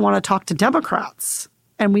 I only want to talk to Democrats.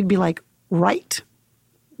 And we'd be like, right.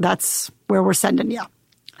 That's where we're sending you.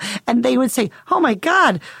 And they would say, oh my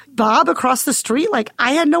God, Bob across the street,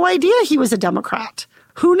 I had no idea he was a Democrat.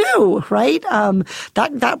 Who knew, right?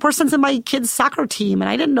 That person's in my kid's soccer team, and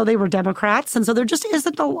I didn't know they were Democrats. And so there just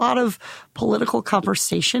isn't a lot of political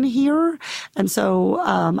conversation here. And so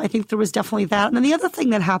I think there was definitely that. And then the other thing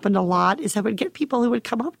that happened a lot is I would get people who would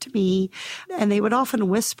come up to me, and they would often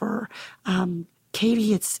whisper,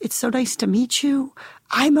 Katie, it's so nice to meet you.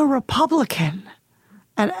 I'm a Republican.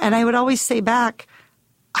 And I would always say back,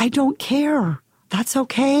 I don't care. That's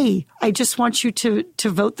okay. I just want you to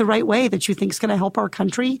vote the right way that you think is going to help our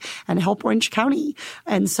country and help Orange County.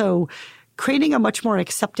 And so creating a much more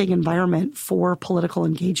accepting environment for political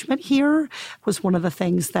engagement here was one of the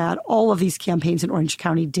things that all of these campaigns in Orange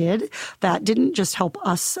County did. That didn't just help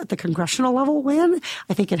us at the congressional level win.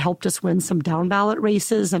 I think it helped us win some down ballot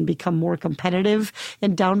races and become more competitive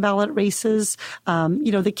in down ballot races.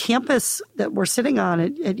 The campus that we're sitting on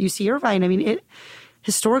at UC Irvine,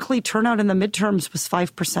 historically, turnout in the midterms was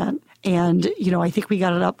 5%. And, I think we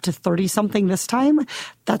got it up to 30-something this time.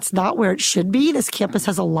 That's not where it should be. This campus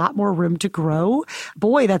has a lot more room to grow.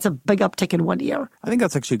 Boy, that's a big uptick in 1 year. I think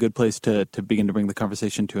that's actually a good place to begin to bring the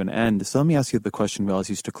conversation to an end. So let me ask you the question we always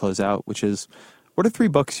used to close out, which is, what are 3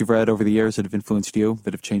 books you've read over the years that have influenced you,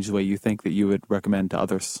 that have changed the way you think, that you would recommend to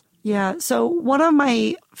others? Yeah. So one of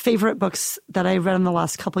my favorite books that I read in the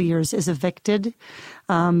last couple of years is Evicted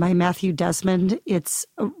by Matthew Desmond. It's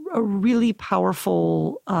a really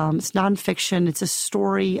powerful, it's nonfiction. It's a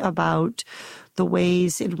story about the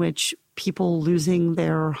ways in which people losing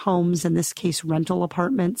their homes, in this case, rental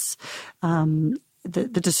apartments, the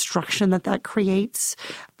destruction that creates,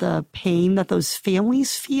 the pain that those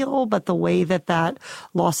families feel, but the way that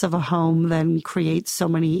loss of a home then creates so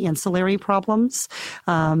many ancillary problems.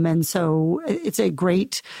 And so it's a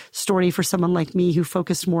great story for someone like me who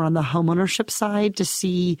focused more on the homeownership side to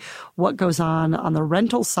see what goes on the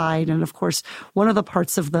rental side. And of course, one of the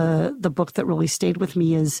parts of the book that really stayed with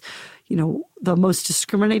me is, the most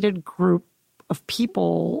discriminated group of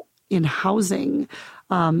people in housing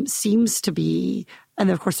seems to be,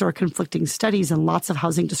 and of course there are conflicting studies and lots of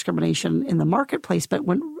housing discrimination in the marketplace, but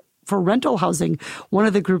for rental housing, one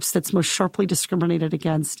of the groups that's most sharply discriminated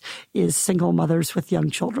against is single mothers with young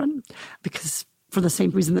children, because for the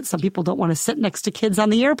same reason that some people don't want to sit next to kids on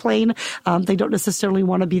the airplane, they don't necessarily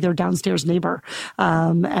want to be their downstairs neighbor.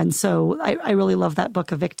 And so I really love that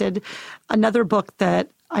book, Evicted. Another book that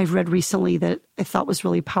I read recently that I thought was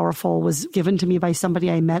really powerful was given to me by somebody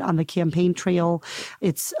I met on the campaign trail.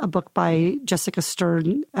 It's a book by Jessica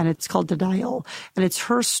Stern, and it's called Denial. And it's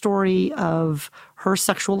her story of her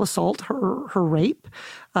sexual assault, her rape,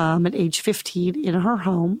 at age 15 in her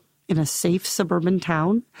home in a safe suburban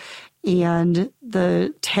town, and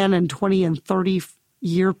the 10 and 20 and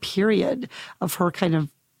 30-year period of her kind of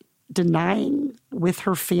denying with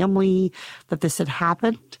her family that this had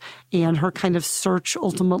happened, and her kind of search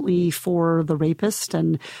ultimately for the rapist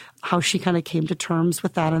and how she kind of came to terms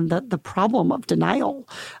with that, and the problem of denial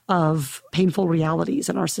of painful realities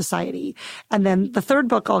in our society. And then the third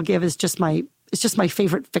book I'll give is just my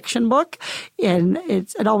favorite fiction book. And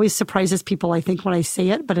it always surprises people, I think, when I say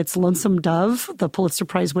it, but it's Lonesome Dove, the Pulitzer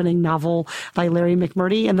Prize winning novel by Larry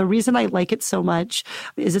McMurtry. And the reason I like it so much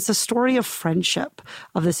is it's a story of friendship,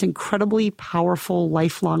 of this incredibly powerful,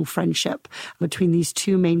 lifelong friendship between these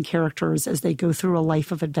two main characters as they go through a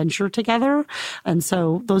life of adventure together. And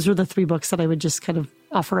so those are the three books that I would just kind of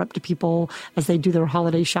offer up to people as they do their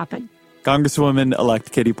holiday shopping.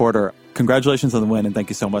 Congresswoman-elect Katie Porter, congratulations on the win, and thank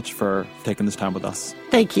you so much for taking this time with us.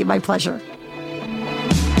 Thank you. My pleasure.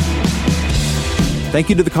 Thank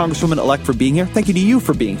you to the Congresswoman-elect for being here. Thank you to you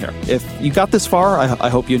for being here. If you got this far, I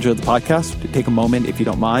hope you enjoyed the podcast. Take a moment, if you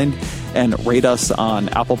don't mind, and rate us on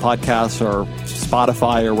Apple Podcasts or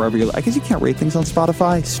Spotify or wherever I guess you can't rate things on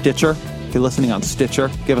Spotify. Stitcher. If you're listening on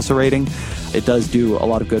Stitcher, give us a rating. It does do a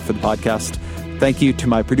lot of good for the podcast. Thank you to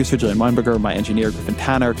my producer, Jillian Weinberger, my engineer, Griffin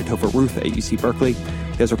Tanner, to Topher Ruth at UC Berkeley.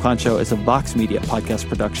 The Ezra Klein Show is a Vox Media podcast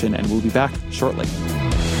production, and we'll be back shortly.